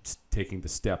 taking the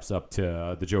steps up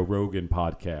to the Joe Rogan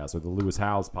podcast or the Lewis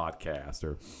Howes podcast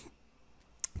or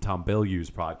Tom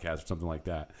Bilyeu's podcast or something like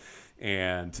that.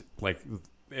 And like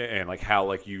how,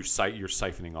 like, you're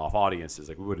siphoning off audiences.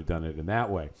 Like, we would have done it in that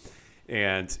way.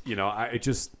 And, it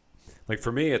just, like,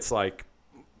 for me, it's like,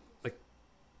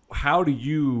 how do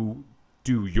you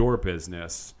do your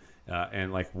business?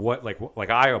 And like, what, like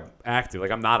I am active,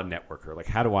 like, I'm not a networker. Like,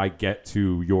 how do I get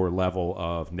to your level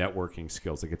of networking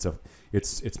skills? Like,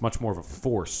 it's much more of a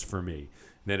force for me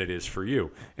than it is for you.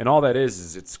 And all that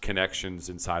is it's connections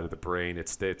inside of the brain.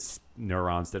 It's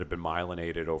neurons that have been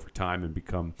myelinated over time and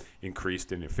become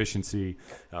increased in efficiency.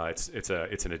 It's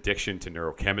an addiction to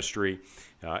neurochemistry.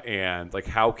 And like,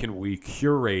 how can we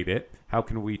curate it? How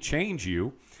can we change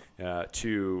you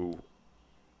to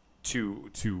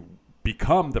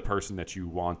become the person that you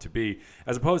want to be,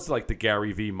 as opposed to, like, the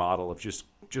Gary Vee model of just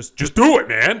do it,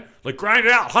 man. Like, grind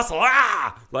it out, hustle,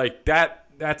 like that.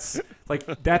 That's like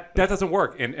that doesn't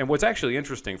work. And what's actually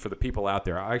interesting for the people out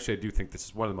there, I do think this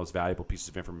is one of the most valuable pieces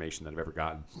of information that I've ever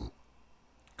gotten.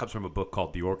 It comes from a book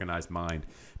called The Organized Mind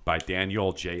by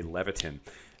Daniel J. Levitin.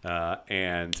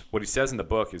 And what he says in the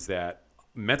book is that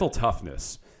mental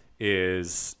toughness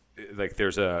is, like,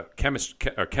 there's a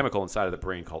chemical inside of the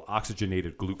brain called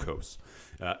oxygenated glucose.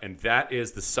 And that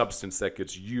is the substance that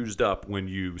gets used up when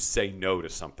you say no to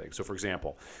something. So, for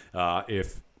example,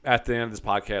 if at the end of this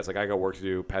podcast, like, I got work to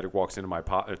do, Patrick walks into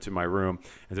my room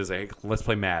and says, hey, let's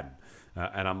play Madden.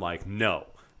 And I'm like, no,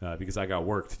 because I got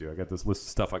work to do. I got this list of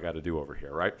stuff I got to do over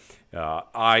here, right?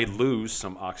 I lose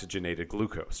some oxygenated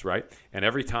glucose, right? And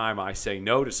every time I say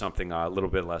no to something, a little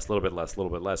bit less, a little bit less, a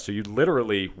little bit less. So you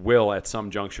literally will, at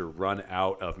some juncture, run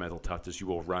out of mental toughness. You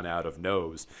will run out of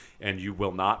no's, and you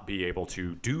will not be able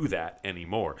to do that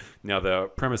anymore. Now, the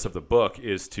premise of the book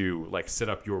is to, like, set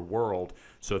up your world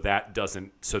so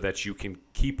that you can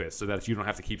keep it, so that you don't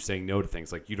have to keep saying no to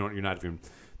things. Like, you're not even,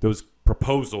 those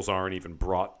proposals aren't even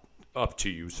brought up to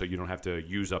you, so you don't have to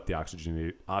use up the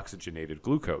oxygenated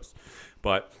glucose.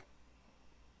 But,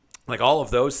 like, all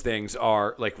of those things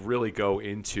are, like, really go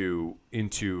into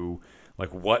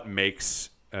like, what makes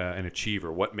an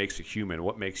achiever, what makes a human,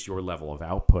 what makes your level of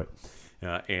output.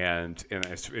 And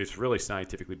it's really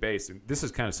scientifically based. And this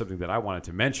is kind of something that I wanted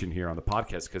to mention here on the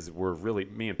podcast, because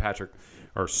me and Patrick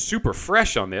are super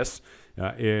fresh on this,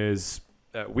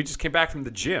 we just came back from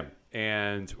the gym,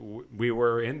 and we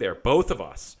were in there, both of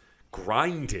us,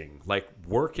 grinding, like,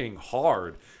 working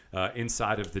hard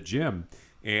inside of the gym.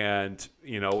 And,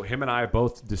 him and I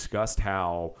both discussed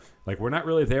how, like, we're not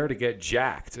really there to get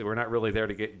jacked. We're not really there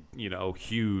to get,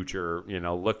 huge or,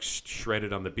 look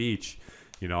shredded on the beach.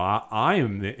 I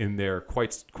am in there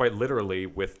quite literally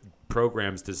with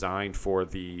programs designed for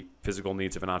the physical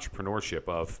needs of an entrepreneurship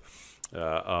of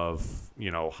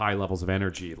high levels of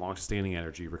energy, long-sustaining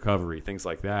energy, recovery, things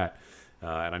like that.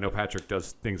 And I know Patrick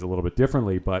does things a little bit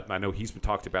differently, but I know he's been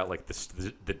talked about like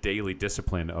the daily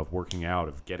discipline of working out,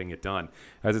 of getting it done.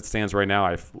 As it stands right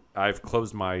now, I've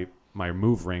closed my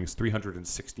move rings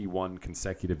 361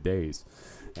 consecutive days,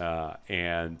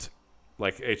 and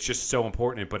like it's just so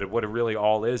important. But what it really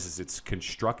all is it's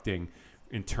constructing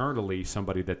internally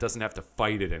somebody that doesn't have to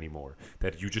fight it anymore,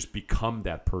 that you just become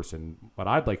that person. What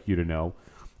I'd like you to know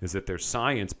is that there's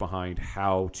science behind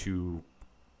how to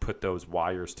put those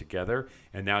wires together,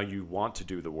 and now you want to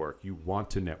do the work, you want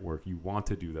to network, you want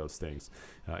to do those things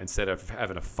instead of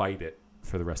having to fight it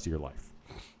for the rest of your life.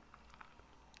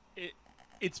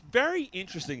 It's very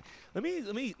interesting. Let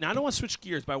me now I don't want to switch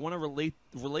gears, but I want to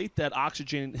relate that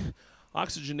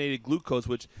oxygenated glucose,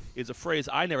 which is a phrase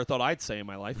I never thought I'd say in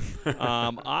my life,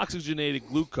 oxygenated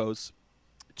glucose,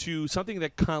 to something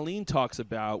that Colleen talks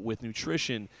about with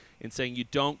nutrition and saying you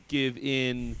don't give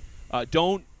in,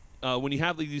 when you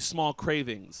have these small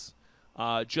cravings,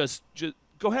 just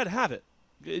go ahead, have it.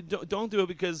 Don't do it,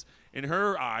 because in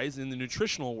her eyes, in the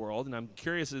nutritional world, and I'm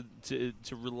curious to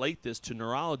relate this to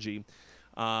neurology,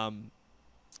 in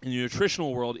the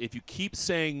nutritional world, if you keep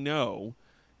saying no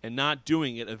and not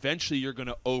doing it, eventually you're going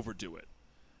to overdo it.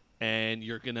 And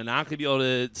you're not going to be able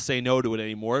to say no to it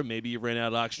anymore. Maybe you ran out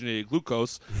of oxygenated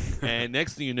glucose, and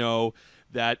next thing you know,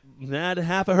 that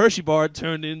half a Hershey bar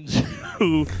turned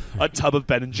into a tub of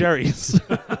Ben & Jerry's.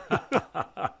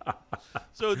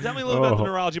 So tell me a little about the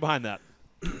neurology behind that.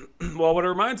 Well, what it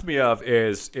reminds me of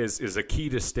is a key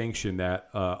distinction that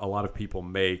a lot of people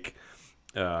make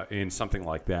in something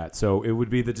like that. So it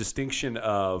would be the distinction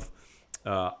of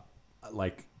I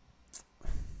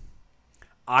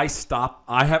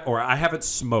haven't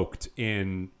smoked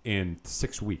in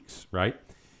 6 weeks, right?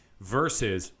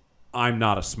 Versus I'm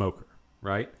not a smoker,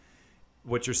 right?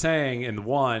 What you're saying in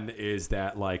one is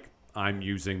that like I'm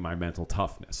using my mental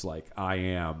toughness, I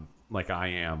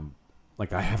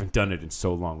haven't done it in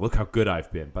so long. Look how good I've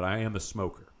been, but I am a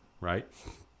smoker, right?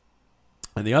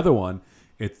 And the other one,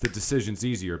 it's the decision's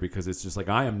easier because it's just like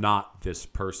I am not this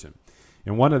person.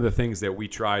 And one of the things that we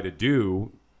try to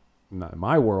do, not in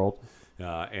my world,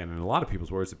 and in a lot of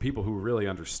people's words, the people who really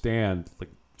understand like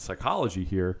psychology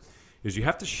here, is you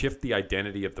have to shift the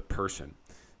identity of the person.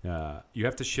 You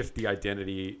have to shift the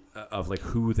identity of like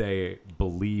who they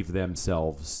believe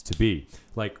themselves to be.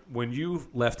 Like when you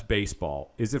left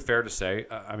baseball, is it fair to say,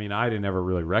 I mean, I never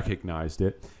really recognized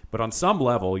it, but on some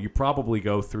level, you probably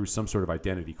go through some sort of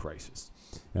identity crisis.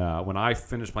 When I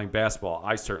finished playing basketball,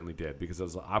 I certainly did,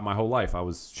 because my whole life I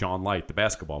was Sean Light, the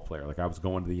basketball player. Like I was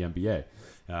going to the NBA,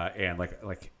 and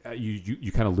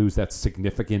you kind of lose that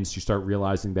significance. You start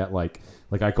realizing that like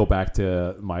I go back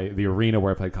to the arena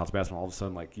where I played college basketball. All of a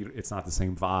sudden, it's not the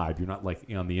same vibe. You're not like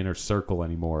on the inner circle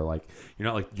anymore. Like you're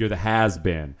not like you're the has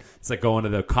been. It's like going to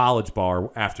the college bar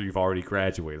after you've already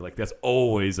graduated. Like that's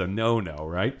always a no-no,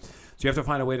 right? So you have to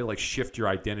find a way to like shift your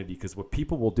identity, because what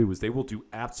people will do is they will do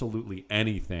absolutely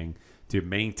anything to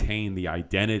maintain the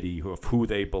identity of who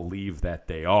they believe that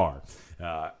they are.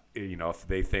 If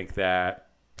they think that,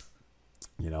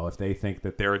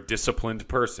 they're a disciplined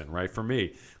person, right? For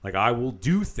me, like I will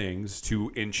do things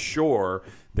to ensure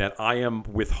that I am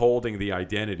withholding the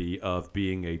identity of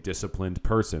being a disciplined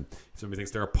person. If somebody thinks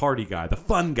they're a party guy, the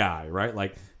fun guy, right?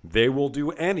 Like they will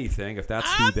do anything if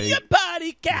that's who they... I'm your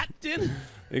party captain.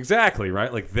 Exactly,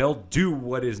 right? Like they'll do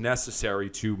what is necessary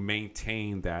to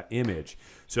maintain that image.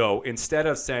 So instead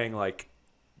of saying like,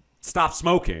 stop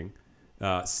smoking,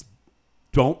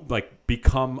 don't like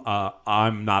become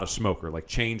I'm not a smoker. Like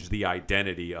change the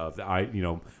identity of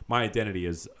my identity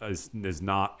is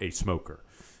not a smoker.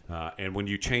 And when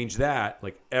you change that,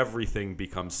 like everything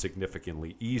becomes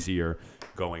significantly easier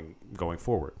going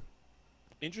forward.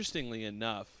 Interestingly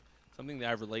enough, something that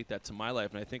I relate that to my life,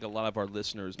 and I think a lot of our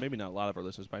listeners, maybe not a lot of our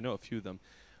listeners, but I know a few of them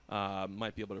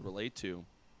might be able to relate to.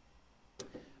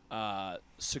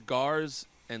 Cigars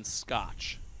and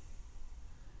scotch.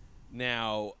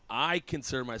 Now, I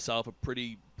consider myself a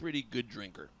pretty good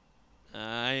drinker.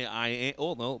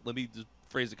 Let me just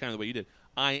phrase it kind of the way you did.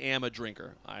 I am a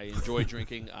drinker. I enjoy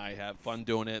drinking. I have fun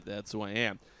doing it. That's who I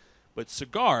am. But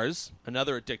cigars,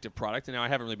 another addictive product, and now I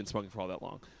haven't really been smoking for all that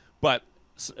long, but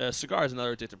cigars,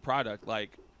 another addictive product.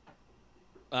 Like,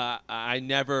 I'm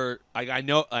to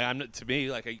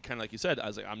me, like kind of like you said, I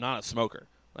was like, I'm not a smoker.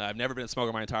 I've never been a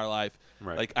smoker my entire life.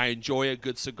 Right. Like I enjoy a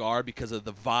good cigar because of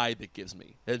the vibe it gives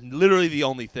me. It's literally the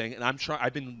only thing. And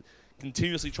I've been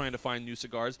continuously trying to find new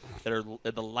cigars that are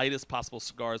the lightest possible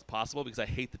cigars possible, because I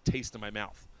hate the taste in my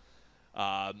mouth.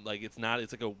 Like it's not.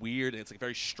 It's like a weird. It's like a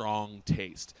very strong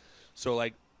taste. So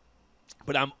like,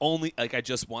 but I'm only like I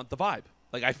just want the vibe.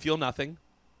 Like I feel nothing.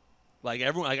 Like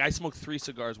everyone, like I smoked 3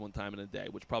 cigars one time in a day,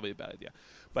 which is probably a bad idea.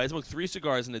 But I smoked 3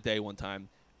 cigars in a day one time.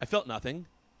 I felt nothing.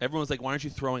 Everyone's like, "Why aren't you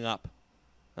throwing up?"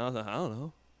 I was like, "I don't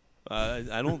know.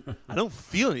 I don't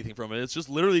feel anything from it. It's just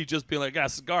literally just being like, I got a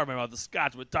cigar in my mouth, the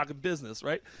scotch. We're talking business,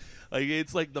 right? Like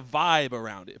it's like the vibe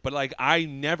around it. But like I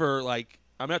never like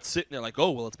I'm not sitting there like,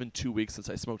 oh well, it's been 2 weeks since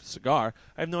I smoked a cigar.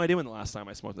 I have no idea when the last time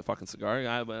I smoked a fucking cigar.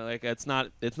 Like it's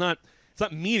not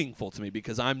meaningful to me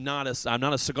because I'm not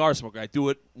a cigar smoker. I do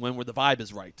it when the vibe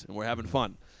is right and we're having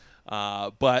fun.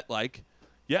 But like,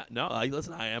 yeah, no,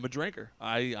 listen, I am a drinker.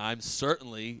 I'm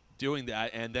certainly doing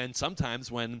that. And then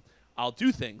sometimes when I'll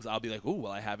do things, I'll be like, oh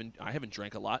well, I haven't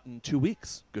drank a lot in 2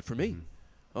 weeks. Good for me.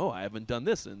 Oh, I haven't done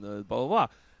this and the blah blah blah,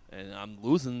 and I'm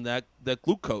losing that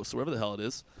glucose, whatever the hell it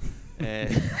is,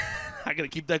 and I gotta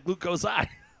keep that glucose high.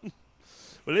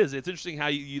 But it's interesting how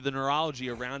the neurology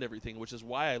around everything, which is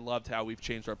why I loved how we've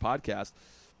changed our podcast,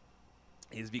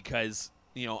 is because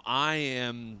I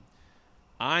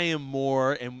am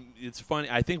more, and it's funny.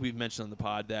 I think we've mentioned on the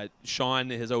pod that Sean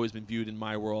has always been viewed in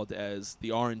my world as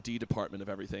the R&D department of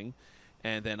everything,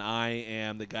 and then I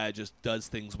am the guy that just does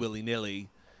things willy nilly,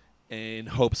 in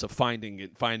hopes of finding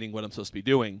what I'm supposed to be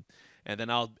doing, and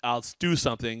then I'll do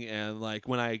something, and like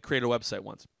when I created a website.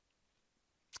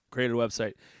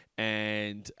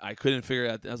 And I couldn't figure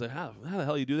out. I was like, how the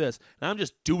hell you do this? And I'm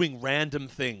just doing random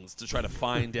things to try to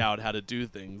find out how to do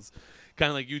things. Kind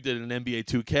of like you did in NBA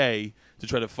 2K to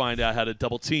try to find out how to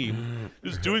double team.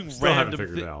 Just doing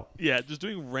random things. Yeah, just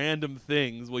doing random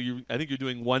things. Well, I think you're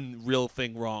doing one real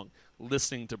thing wrong,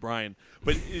 listening to Brian.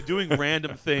 But doing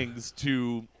random things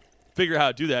to figure out how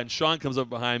to do that. And Sean comes up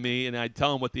behind me, and I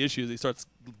tell him what the issue is. He starts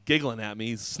giggling at me.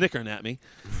 He's snickering at me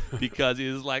because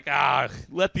he's like,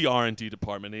 let the R&D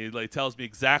department. And he like tells me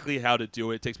exactly how to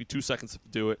do it. It takes me 2 seconds to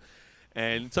do it.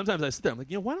 And sometimes I sit there, I'm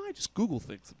like, why don't I just Google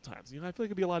things sometimes? I feel like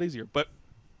it'd be a lot easier. But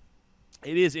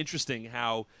it is interesting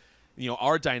how,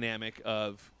 our dynamic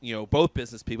of, both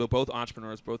business people, both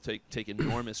entrepreneurs, both take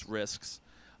enormous risks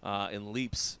and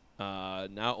leaps,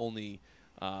 not only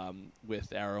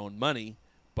with our own money,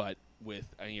 but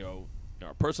with,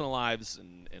 our personal lives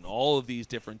and all of these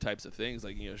different types of things.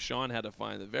 Like, Sean had to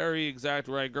find the very exact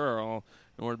right girl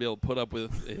in order to be able to put up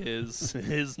with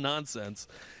his nonsense.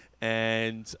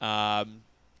 And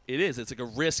it's like a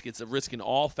risk. It's a risk in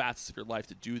all facets of your life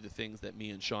to do the things that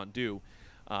me and Sean do.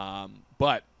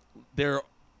 But there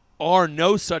are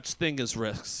no such thing as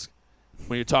risks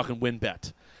when you're talking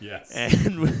WynnBET. Yes.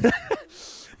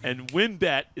 And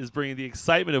WynnBET is bringing the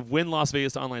excitement of Wynn Las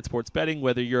Vegas to online sports betting.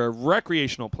 Whether you're a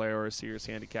recreational player or a serious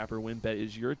handicapper, WynnBET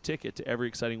is your ticket to every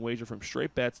exciting wager, from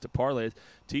straight bets to parlays,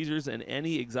 teasers, and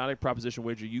any exotic proposition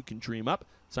wager you can dream up.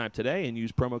 Sign up today and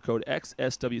use promo code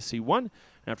XSWC1. And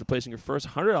after placing your first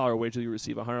 $100 wager, you'll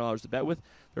receive $100 to bet with.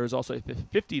 There is also a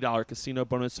 $50 casino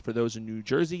bonus for those in New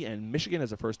Jersey and Michigan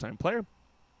as a first-time player.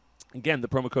 Again, the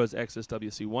promo code is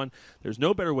XSWC1. There's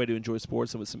no better way to enjoy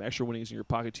sports than with some extra winnings in your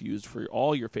pocket to use for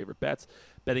all your favorite bets.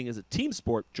 Betting is a team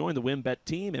sport. Join the WynnBET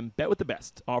team and bet with the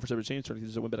best. Offers every change. Start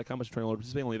using WynnBET.com. Much training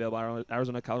participate. Only available in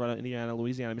Arizona, Colorado, Indiana,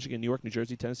 Louisiana, Michigan, New York, New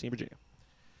Jersey, Tennessee, and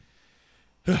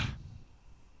Virginia.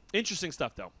 Interesting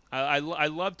stuff, though. I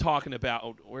love talking about.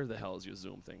 Oh, where the hell is your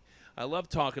Zoom thing? I love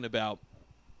talking about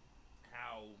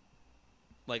how,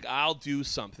 like, I'll do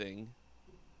something,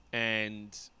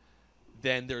 and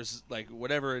then there's like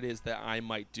whatever it is that I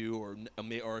might do,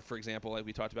 or for example, like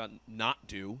we talked about, not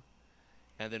do,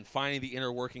 and then finding the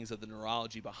inner workings of the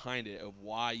neurology behind it of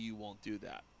why you won't do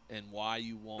that and why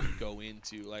you won't go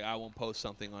into, like, I won't post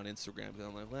something on Instagram because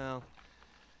I'm like, well,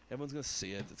 everyone's gonna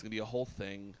see it. It's gonna be a whole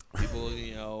thing. People,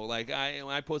 like when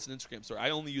I post an Instagram story, I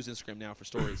only use Instagram now for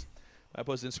stories. I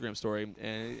post an Instagram story,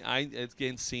 and it's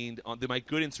getting seen on my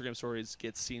good Instagram stories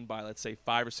get seen by, let's say,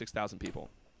 5,000 or 6,000 people.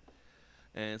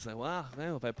 And it's like, well,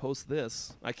 if I post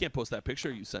this, I can't post that picture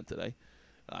you sent today.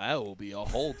 That will be a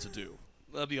whole to do.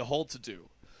 That'll be a whole to do.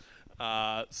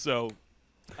 Oh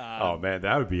man,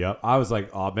 that would be up. I was like,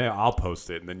 oh man, I'll post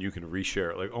it, and then you can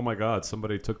reshare it. Like, oh my god,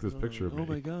 somebody took this picture of me. Oh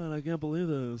my god, I can't believe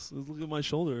this. Look at my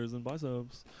shoulders and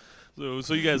biceps.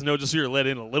 So you guys know, just so you're let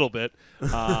in a little bit,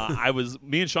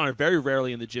 me and Sean are very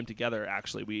rarely in the gym together.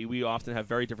 Actually, we often have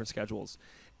very different schedules,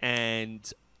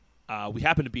 and we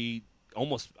happen to be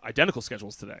almost identical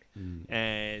schedules today.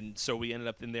 And so we ended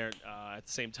up in there at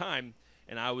the same time,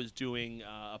 and I was doing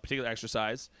a particular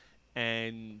exercise,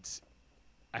 and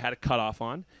I had a cutoff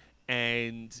on,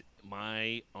 and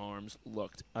my arms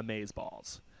looked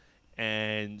amazeballs.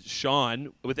 And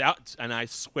Sean, and I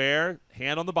swear,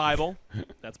 hand on the Bible,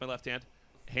 that's my left hand,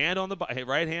 hand on the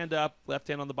right hand up, left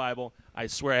hand on the Bible. I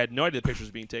swear I had no idea the picture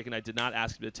was being taken. I did not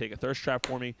ask him to take a thirst trap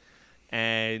for me.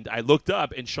 And I looked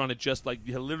up, and Sean had just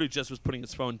he literally just was putting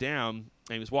his phone down,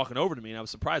 and he was walking over to me, and I was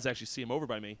surprised to actually see him over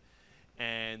by me.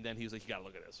 And then he was like, "You gotta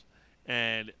look at this,"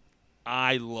 and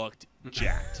I looked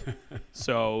jacked.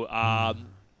 So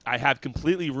I have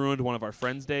completely ruined one of our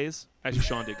friends' days. Actually,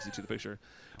 Sean did because he took the picture.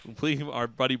 Completely, our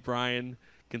buddy Brian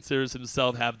considers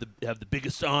himself have the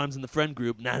biggest arms in the friend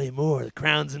group. Not anymore. The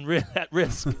crown's at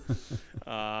risk.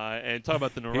 And talk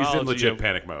about the neurology. He's in legit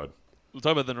panic mode. We'll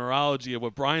talk about the neurology of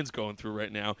what Brian's going through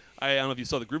right now. I don't know if you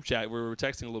saw the group chat. We were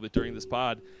texting a little bit during this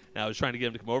pod, and I was trying to get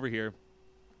him to come over here.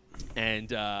 And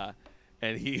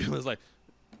he was like,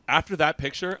 after that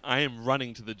picture, I am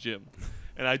running to the gym.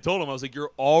 And I told him, I was like,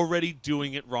 you're already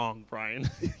doing it wrong, Brian.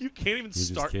 You can't even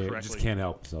start correctly. He just can't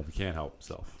help himself. He can't help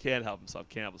himself. Can't help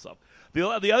himself.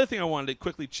 The other thing I wanted to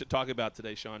quickly talk about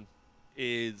today, Sean,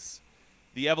 is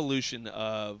the evolution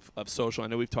of social. I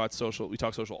know we talk social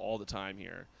all the time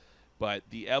here. But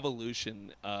the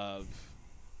evolution of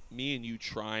me and you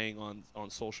trying on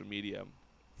social media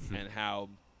and how,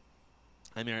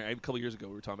 I mean, a couple years ago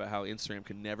we were talking about how Instagram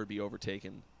could never be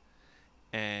overtaken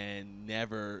and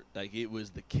never, like, it was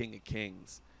the king of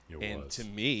kings. And to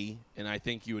me, and I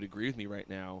think you would agree with me right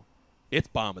now, it's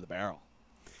bottom of the barrel.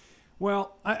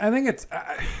 Well, I think it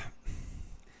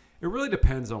really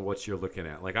depends on what you're looking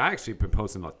at. Like, I actually been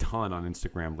posting a ton on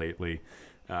Instagram lately.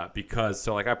 Because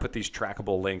I put these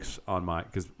trackable links on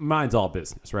because mine's all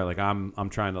business, right? Like I'm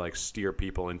trying to steer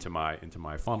people into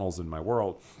my funnels in my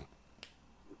world.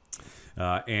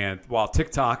 And while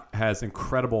TikTok has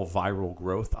incredible viral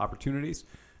growth opportunities,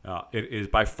 it is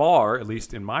by far, at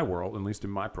least in my world, at least in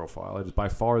my profile, it is by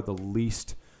far the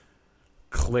least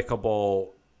clickable.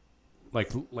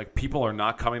 Like people are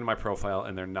not coming to my profile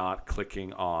and they're not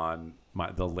clicking on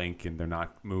the link and they're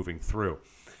not moving through.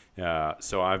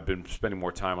 So I've been spending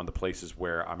more time on the places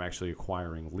where I'm actually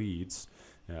acquiring leads,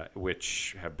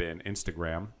 which have been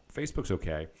Instagram. Facebook's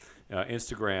okay.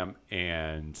 Instagram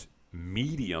and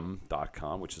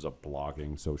Medium.com, which is a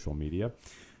blogging social media.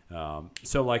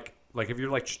 So if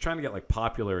you're just trying to get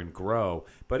popular and grow,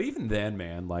 but even then,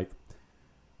 man,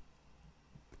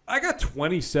 I got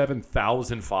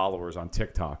 27,000 followers on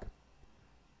TikTok.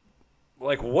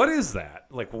 What is that?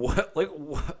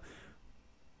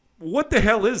 What the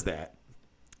hell is that?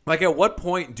 At what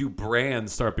point do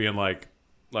brands start being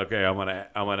okay, I'm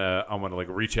gonna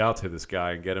reach out to this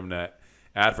guy and get him to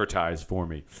advertise for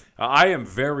me? I am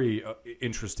very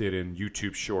interested in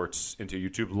YouTube Shorts into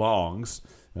YouTube Longs,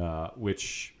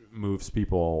 which moves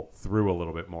people through a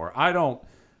little bit more. I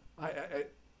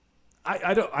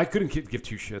couldn't give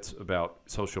two shits about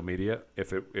social media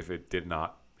if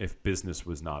business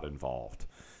was not involved.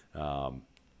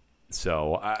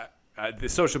 The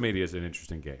social media is an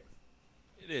interesting game.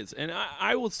 It is. And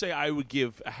I will say I would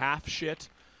give a half shit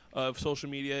of social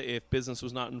media if business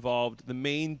was not involved. The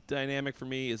main dynamic for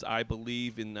me is I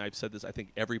believe in, I've said this I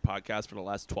think every podcast for the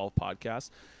last 12 podcasts,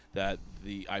 that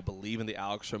I believe in the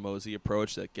Alex Hormozi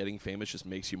approach that getting famous just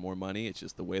makes you more money. It's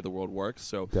just the way the world works.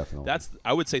 So definitely.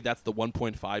 I would say that's the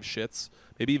 1.5 shits,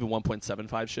 maybe even 1.75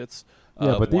 shits.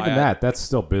 Yeah, but even that's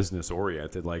still business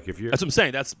oriented. If you're, that's what I'm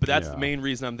saying. That's the main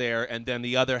reason I'm there. And then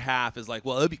the other half is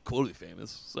well, it'd be cool to be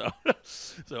famous. So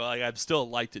I'd still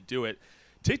like to do it.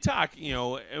 TikTok, me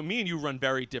and you run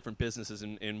very different businesses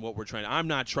in what we're trying. I'm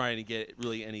not trying to get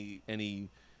really any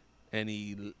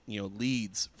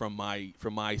leads from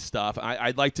my stuff.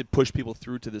 I'd like to push people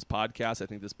through to this podcast. I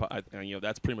think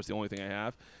that's pretty much the only thing I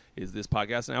have is this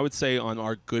podcast. And I would say on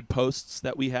our good posts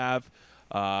that we have,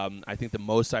 I think the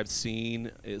most I've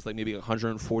seen is maybe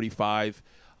 145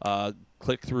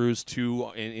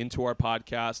 click-throughs into our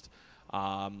podcast.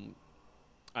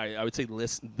 I would say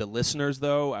the listeners,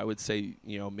 though, I would say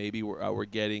maybe we're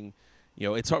getting,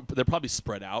 it's hard, they're probably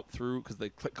spread out through because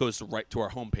goes right to our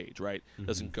homepage, right? Mm-hmm.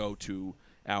 Doesn't go to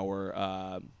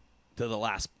our to the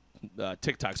last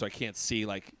TikTok, so I can't see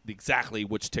exactly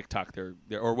which TikTok they're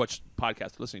or which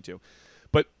podcast they're listening to.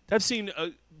 But I've seen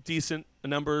a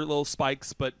number of little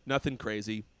spikes, but nothing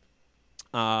crazy.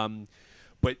 But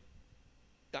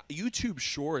YouTube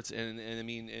Shorts, and I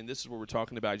mean, and this is what we're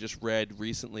talking about. I just read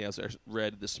recently, as I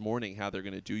read this morning, how they're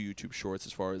going to do YouTube Shorts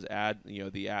as far as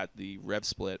the rev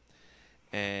split.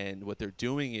 And what they're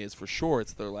doing is for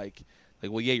Shorts, they're well,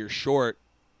 yeah, you're short.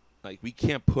 We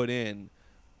can't put in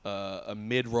a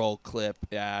mid-roll clip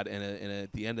ad and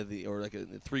at the end of a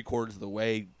 3/4 of the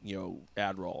way,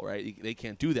 ad roll, right? They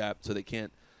can't do that, so they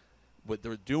can't. What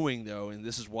they're doing, though, and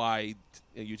this is why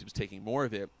YouTube's taking more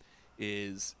of it,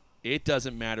 is it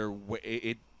doesn't matter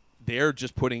they're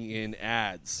just putting in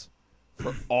ads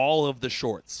for all of the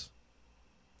shorts.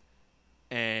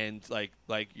 And like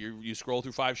you scroll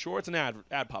through 5 shorts, and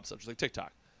ad pops up, just like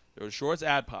TikTok. There was shorts,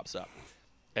 ad pops up.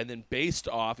 And then based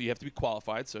off, you have to be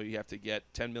qualified, so you have to get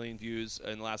 10 million views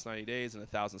in the last 90 days and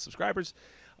 1,000 subscribers.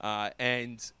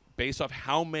 And based off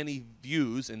how many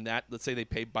views in that, let's say they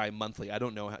pay bi-monthly. I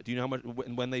don't know. Do you know how much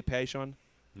when they pay, Sean?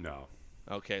 No.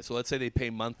 Okay, so let's say they pay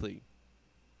monthly.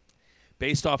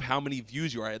 Based off how many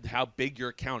views you are, how big your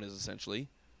account is essentially,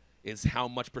 is how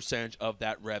much percentage of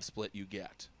that rev split you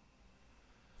get.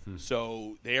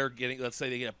 So they're getting, let's say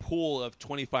they get a pool of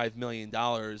 $25 million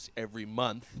every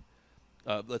month.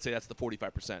 Let's say that's the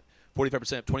 45%.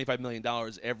 45%, $25 million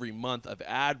every month of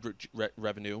ad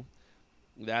revenue.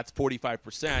 That's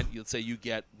 45%. Let's say you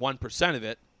get 1% of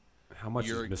it. How much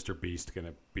is Mr. Beast going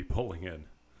to be pulling in?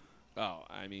 Oh,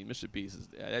 I mean, Mr. Beast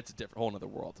that's a different, whole other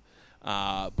world.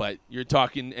 But you're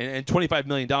talking, and $25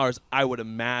 million, I would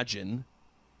imagine,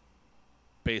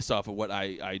 based off of what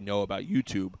I know about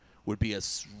YouTube, would be a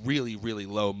really, really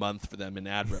low month for them in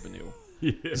ad revenue.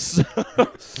 Yes.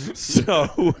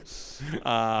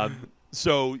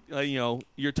 So you know,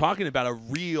 you're talking about a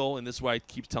real, and this is why I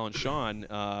keep telling Sean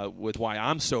with why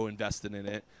I'm so invested in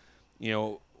it. You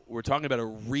know, we're talking about a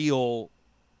real,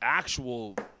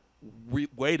 actual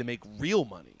way to make real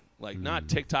money. Like not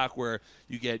TikTok where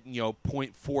you get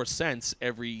 0.4 cents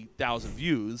every 1,000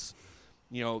 views.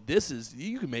 You know,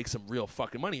 you can make some real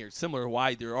fucking money here. Similar to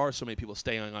why there are so many people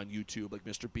staying on YouTube, like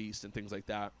Mr. Beast and things like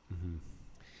that.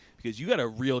 Because you got a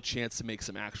real chance to make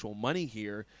some actual money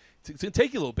here. It's going to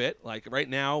take you a little bit. Like right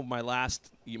now, in my last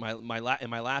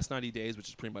 90 days, which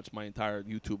is pretty much my entire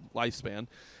YouTube lifespan,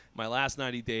 my last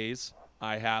 90 days,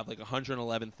 I have like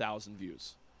 111,000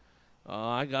 views.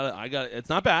 I got it. It's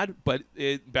not bad, but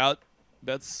about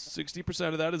 60%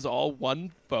 of that is all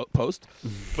one post.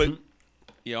 But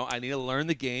I need to learn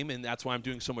the game, and that's why I'm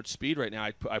doing so much speed right now.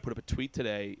 I put up a tweet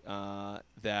today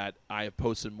that I have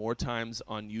posted more times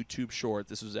on YouTube Shorts.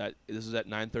 This was at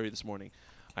 9:30 this morning.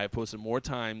 I have posted more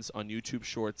times on YouTube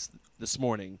Shorts this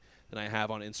morning than I have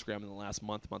on Instagram in the last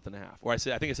month and a half. Or I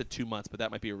think I said 2 months, but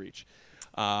that might be a reach.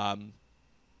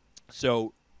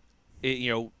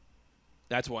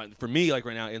 That's why for me, like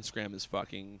right now, Instagram is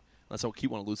fucking. Unless I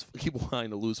keep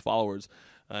wanting to lose followers.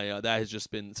 That has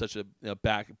just been such a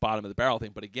bottom of the barrel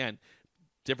thing. But again,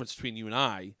 difference between you and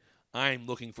I'm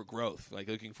looking for growth,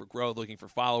 looking for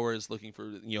followers, looking for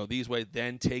these ways.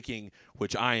 Then taking,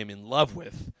 which I am in love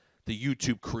with, the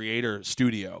YouTube Creator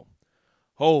Studio.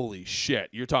 Holy shit!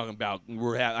 You're talking about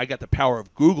I got the power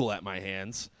of Google at my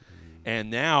hands, and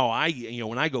now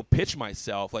when I go pitch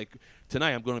myself, like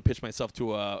tonight, I'm going to pitch myself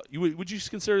to a. Would you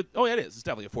consider? Oh, yeah, it is. It's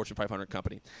definitely a Fortune 500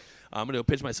 company. I'm going to go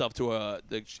pitch myself to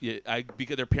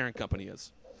because their parent company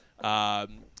is. I'm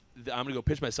going to go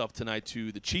pitch myself tonight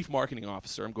to the chief marketing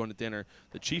officer. I'm going to dinner.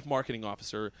 The chief marketing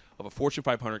officer of a Fortune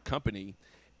 500 company,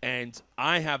 and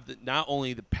I have not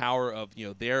only the power of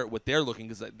what they're looking,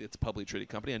 because it's a publicly traded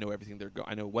company. I know everything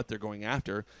I know what they're going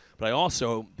after, but I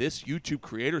also this YouTube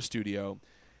Creator Studio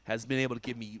has been able to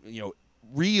give me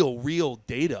real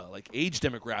data, like age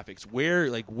demographics,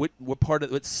 where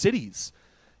what cities.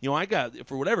 I got,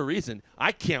 for whatever reason,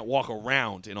 I can't walk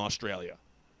around in Australia.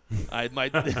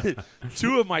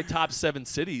 Two of my top 7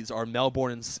 cities are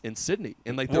Melbourne and Sydney,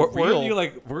 and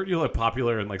weren't you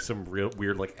popular in some real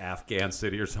weird Afghan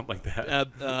city or something like that?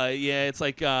 Yeah, it's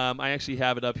I actually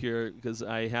have it up here because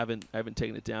I haven't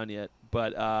taken it down yet.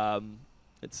 But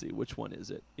let's see, which one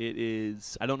is it? It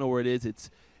is, I don't know where it is.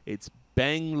 It's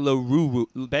Bengaluru.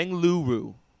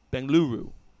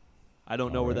 I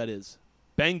don't know where that is.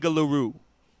 Bengaluru.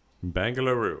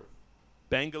 Lovely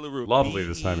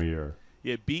this time of year.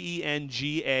 Yeah,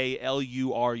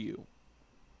 Bengaluru.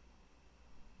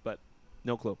 But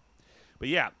no clue. But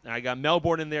yeah, I got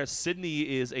Melbourne in there.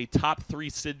 Sydney is a top 3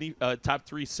 city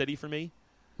for me.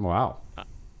 Wow.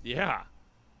 Yeah.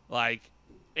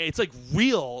 It's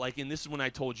real. And this is when I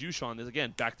told you, Sean, this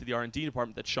again, back to the R&D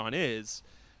department that Sean is.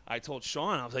 I told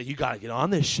Sean, I was like, you got to get on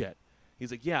this shit.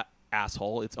 He's like, yeah,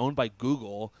 asshole. It's owned by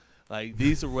Google.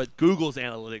 These are what Google's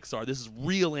analytics are. This is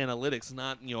real analytics,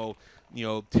 not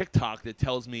TikTok that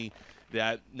tells me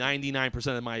that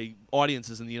 99% of my audience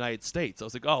is in the United States. I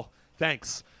was like, oh,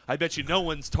 thanks. I bet you no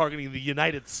one's targeting the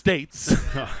United States.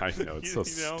 I know, it's so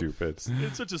stupid.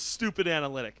 It's such a stupid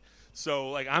analytic.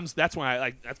 So that's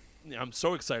why I'm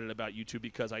so excited about YouTube,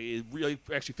 because it really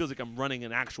actually feels like I'm running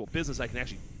an actual business. I can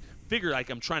actually figure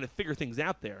I'm trying to figure things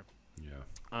out there.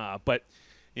 Yeah. But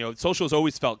social has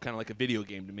always felt kind of like a video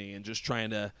game to me, and just trying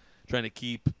to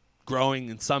keep growing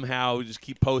and somehow just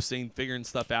keep posting, figuring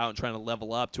stuff out, and trying to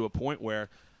level up to a point where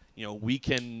we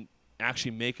can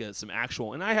actually make some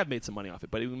actual, and I have made some money off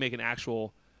it, but it would make an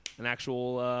actual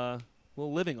little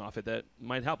living off it that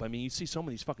might help. I mean, you see so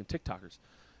many of these fucking TikTokers.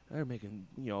 They're making,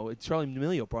 Charlie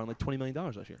D'Amelio brought in like $20 million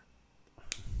last year.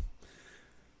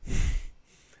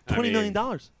 $20 million.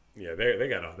 Yeah, they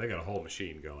got a whole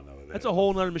machine going over there. That's a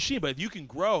whole nother machine. But if you can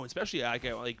grow, especially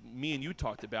like me and you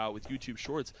talked about with YouTube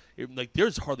Shorts,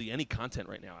 there's hardly any content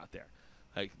right now out there.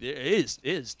 Like it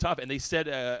is tough. And they said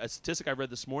a statistic I read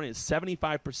this morning is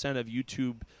 75% of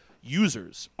YouTube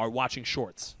users are watching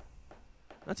Shorts.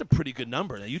 That's a pretty good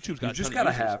number. Now YouTube's got. You just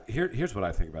gotta have. Here's what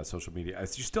I think about social media.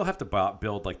 Is you still have to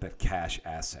build like that cash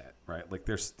asset, right? Like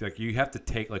there's like you have to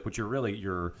take like what you're really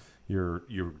you're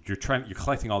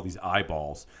collecting all these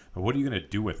eyeballs, but what are you gonna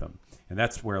do with them? And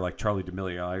that's where like Charlie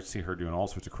D'Amelio, I see her doing all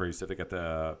sorts of crazy stuff. They got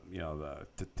the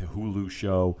Hulu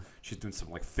show. She's doing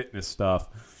some like fitness stuff,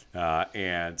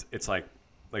 and it's like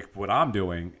what I'm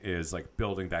doing is like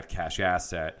building that cash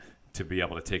asset to be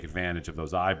able to take advantage of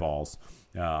those eyeballs.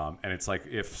 And it's like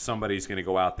if somebody's going to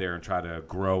go out there and try to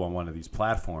grow on one of these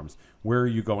platforms, where are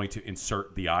you going to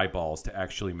insert the eyeballs to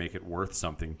actually make it worth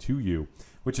something to you?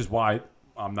 Which is why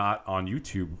I'm not on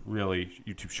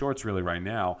YouTube Shorts really right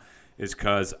now, is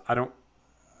because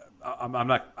I'm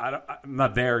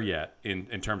not there yet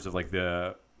in terms of like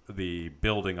the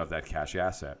building of that cash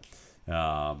asset.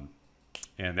 And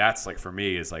that's like for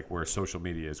me is like where social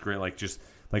media is great. Like just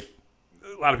like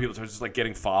a lot of people are just like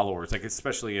getting followers, like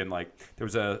especially in like there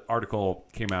was a article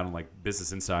came out in like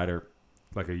Business Insider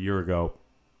like a year ago.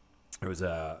 There was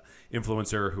a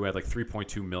influencer who had like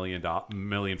 3.2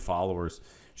 million followers.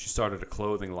 She started a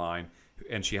clothing line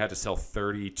and she had to sell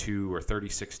 32 or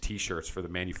 36 T-shirts for the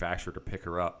manufacturer to pick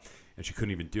her up, and she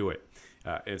couldn't even do it.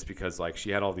 It's because like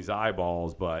she had all these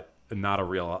eyeballs, but not a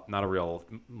real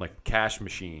like cash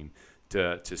machine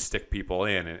to stick people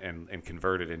in and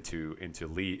convert it into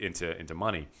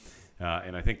money.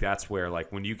 And I think that's where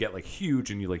like when you get like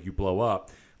huge and you blow up,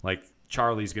 like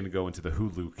Charlie's going to go into the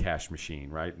Hulu cash machine,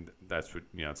 right? And that's what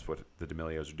that's what the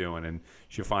D'Amelios are doing, and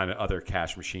she'll find other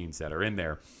cash machines that are in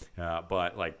there.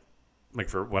 But like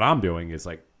for what I'm doing is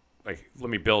like let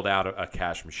me build out a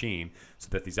cash machine so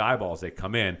that these eyeballs, they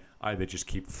come in, they just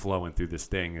keep flowing through this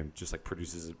thing and just like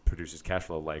produces cash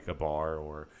flow like a bar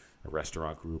or a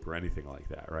restaurant group or anything like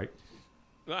that, right?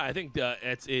 Well, I think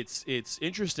it's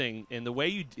interesting in the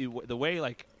way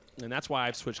and that's why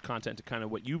I've switched content to kind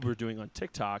of what you were doing on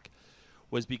TikTok,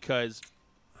 was because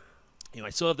I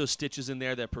still have those stitches in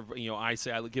there that I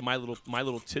say I give my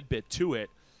little tidbit to it,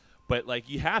 but like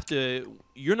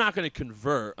you're not going to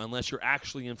convert unless you're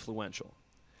actually influential,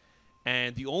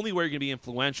 and the only way you're going to be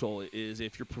influential is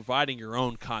if you're providing your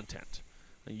own content.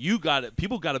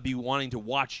 People got to be wanting to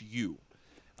watch you.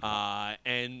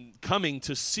 And coming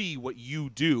to see what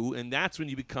you do, and that's when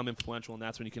you become influential, and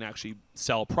that's when you can actually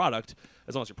sell a product,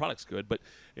 as long as your product's good. But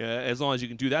as long as you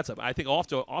can do that stuff, I think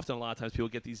often a lot of times people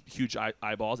get these huge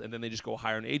eyeballs, and then they just go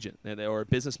hire an agent or a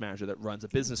business manager that runs a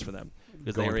business for them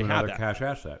because they already have that cash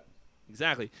asset.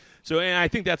 Exactly. So, and I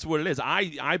think that's what it is.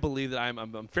 I believe that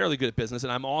I'm fairly good at business,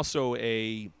 and I'm also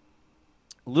a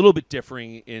little bit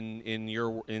differing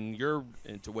into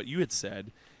what you had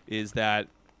said, is that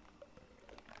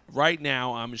right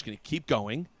now, I'm just going to keep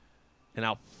going, and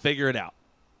I'll figure it out.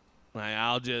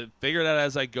 I'll just figure it out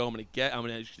as I go. I'm going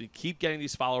to keep getting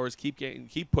these followers, keep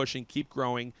pushing, keep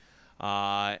growing,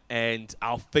 and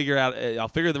I'll figure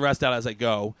the rest out as I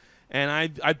go. And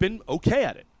I've been okay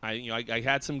at it. I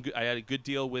had a good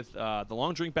deal with the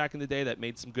Long Drink back in the day that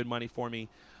made some good money for me.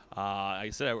 Like I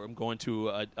said, I'm going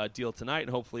to a deal tonight and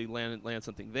hopefully land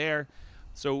something there.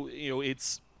 So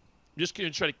it's just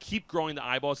going to try to keep growing the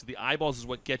eyeballs. So the eyeballs is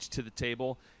what gets you to the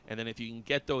table, and then if you can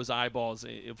get those eyeballs,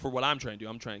 for what I'm trying to do,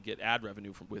 I'm trying to get ad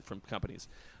revenue from companies.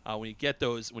 When you get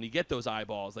those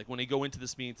eyeballs, like when they go into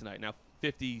this meeting tonight, now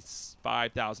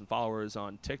 55,000 followers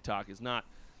on TikTok is not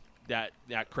that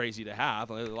crazy to have.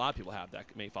 A lot of people have that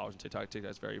many followers on TikTok.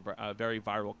 TikTok's very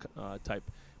viral type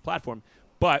platform.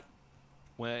 But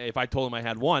if I told them I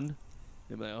had one,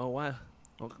 they'd be like, oh wow,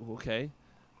 okay.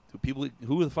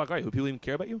 Who the fuck are you? Do people even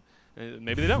care about you?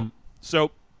 Maybe they don't.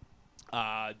 So,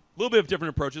 a little bit of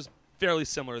different approaches. Fairly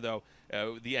similar, though.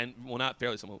 The end, well, not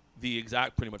fairly similar. The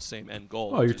exact, pretty much same end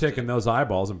goal. Well, you're taking those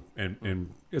eyeballs,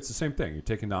 and it's the same thing. You're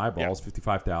taking the eyeballs,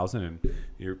 55,000, and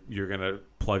you're gonna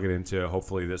plug it into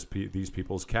hopefully these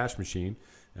people's cash machine.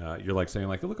 You're like saying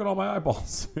like, look at all my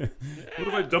eyeballs. What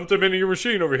if I dumped them into your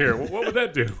machine over here? What would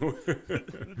that do?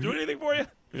 Do anything for you?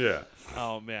 Yeah.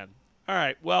 Oh man. All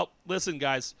right. Well, listen,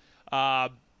 guys.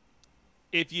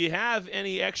 if you have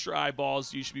any extra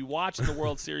eyeballs, you should be watching the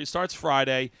World Series. Starts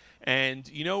Friday. And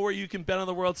you know where you can bet on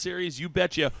the World Series? You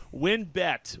betcha.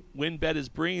 WynnBET. WynnBET is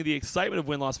bringing the excitement of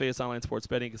Wynn Las Vegas online sports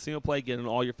betting and casino play. Get in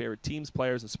all your favorite teams,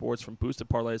 players, and sports, from boosted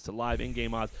parlays to live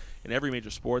in-game odds in every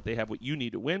major sport. They have what you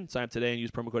need to win. Sign up today and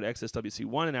use promo code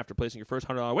XSWC1. And after placing your first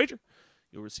 $100 wager,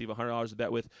 you'll receive $100 to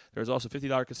bet with. There's also a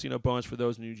 $50 casino bonus for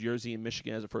those in New Jersey and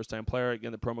Michigan as a first-time player.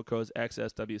 Again, the promo code is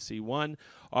XSWC1.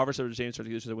 Offer subject to James Start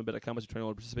at WynnBET.com. As you turn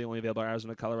to participate, only available in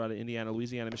Arizona, Colorado, Indiana,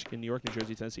 Louisiana, Michigan, New York, New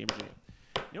Jersey, Tennessee, and Virginia.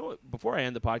 You know what? Before I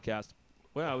end the podcast,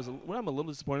 what I'm a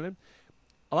little disappointed in,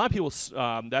 a lot of people,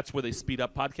 that's where they speed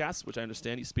up podcasts, which I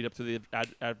understand. You speed up to the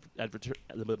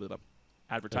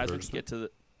advertisement to get to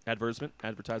the advertisement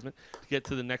to get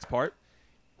to the next part.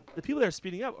 The people that are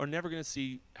speeding up are never going to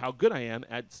see how good I am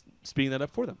at speeding that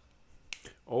up for them.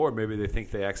 Or maybe they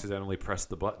think they accidentally pressed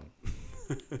the button.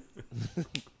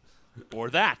 Or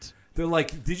that. They're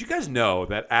like, did you guys know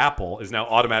that Apple is now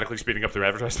automatically speeding up their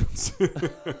advertisements?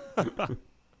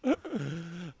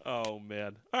 Oh,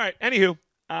 man. All right. Anywho,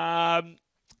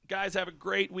 guys, have a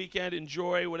great weekend.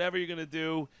 Enjoy whatever you're going to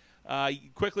do.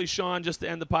 Quickly, Sean, just to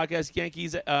end the podcast,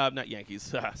 Yankees, not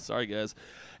Yankees. Sorry, guys.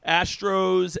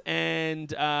 Astros and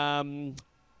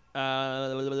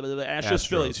Astros.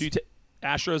 Phillies. So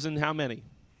Astros in how many?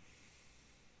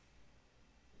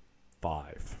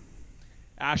 5.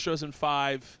 Astros in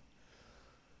 5.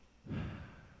 I'm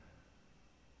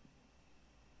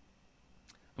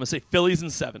going to say Phillies in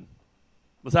 7.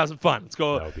 Let's have some fun. Let's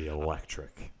go. That would be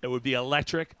electric. It would be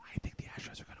electric. I think the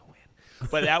Astros are going to win.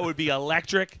 But that would be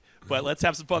electric. But let's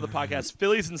have some fun on the podcast.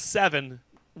 Phillies in 7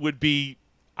 would be –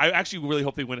 I actually really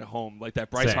hope they win at home. Like that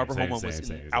Bryce Harper home run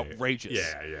was outrageous.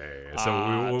 Yeah.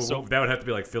 So that would have to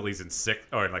be like Phillies in 6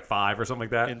 or in like 5 or something like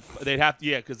that. And they'd have to,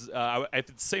 because if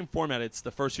it's the same format, it's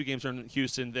the first 2 games are in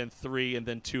Houston, then 3, and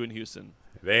then 2 in Houston.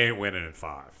 They ain't winning in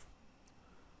 5.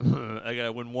 I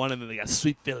gotta win 1, and then they got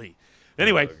sweet Philly.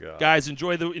 Anyway, guys,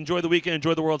 enjoy the weekend,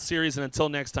 enjoy the World Series, and until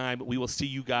next time, we will see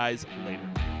you guys later.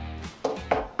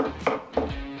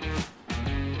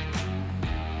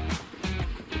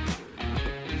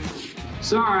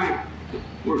 Sorry,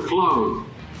 we're closed.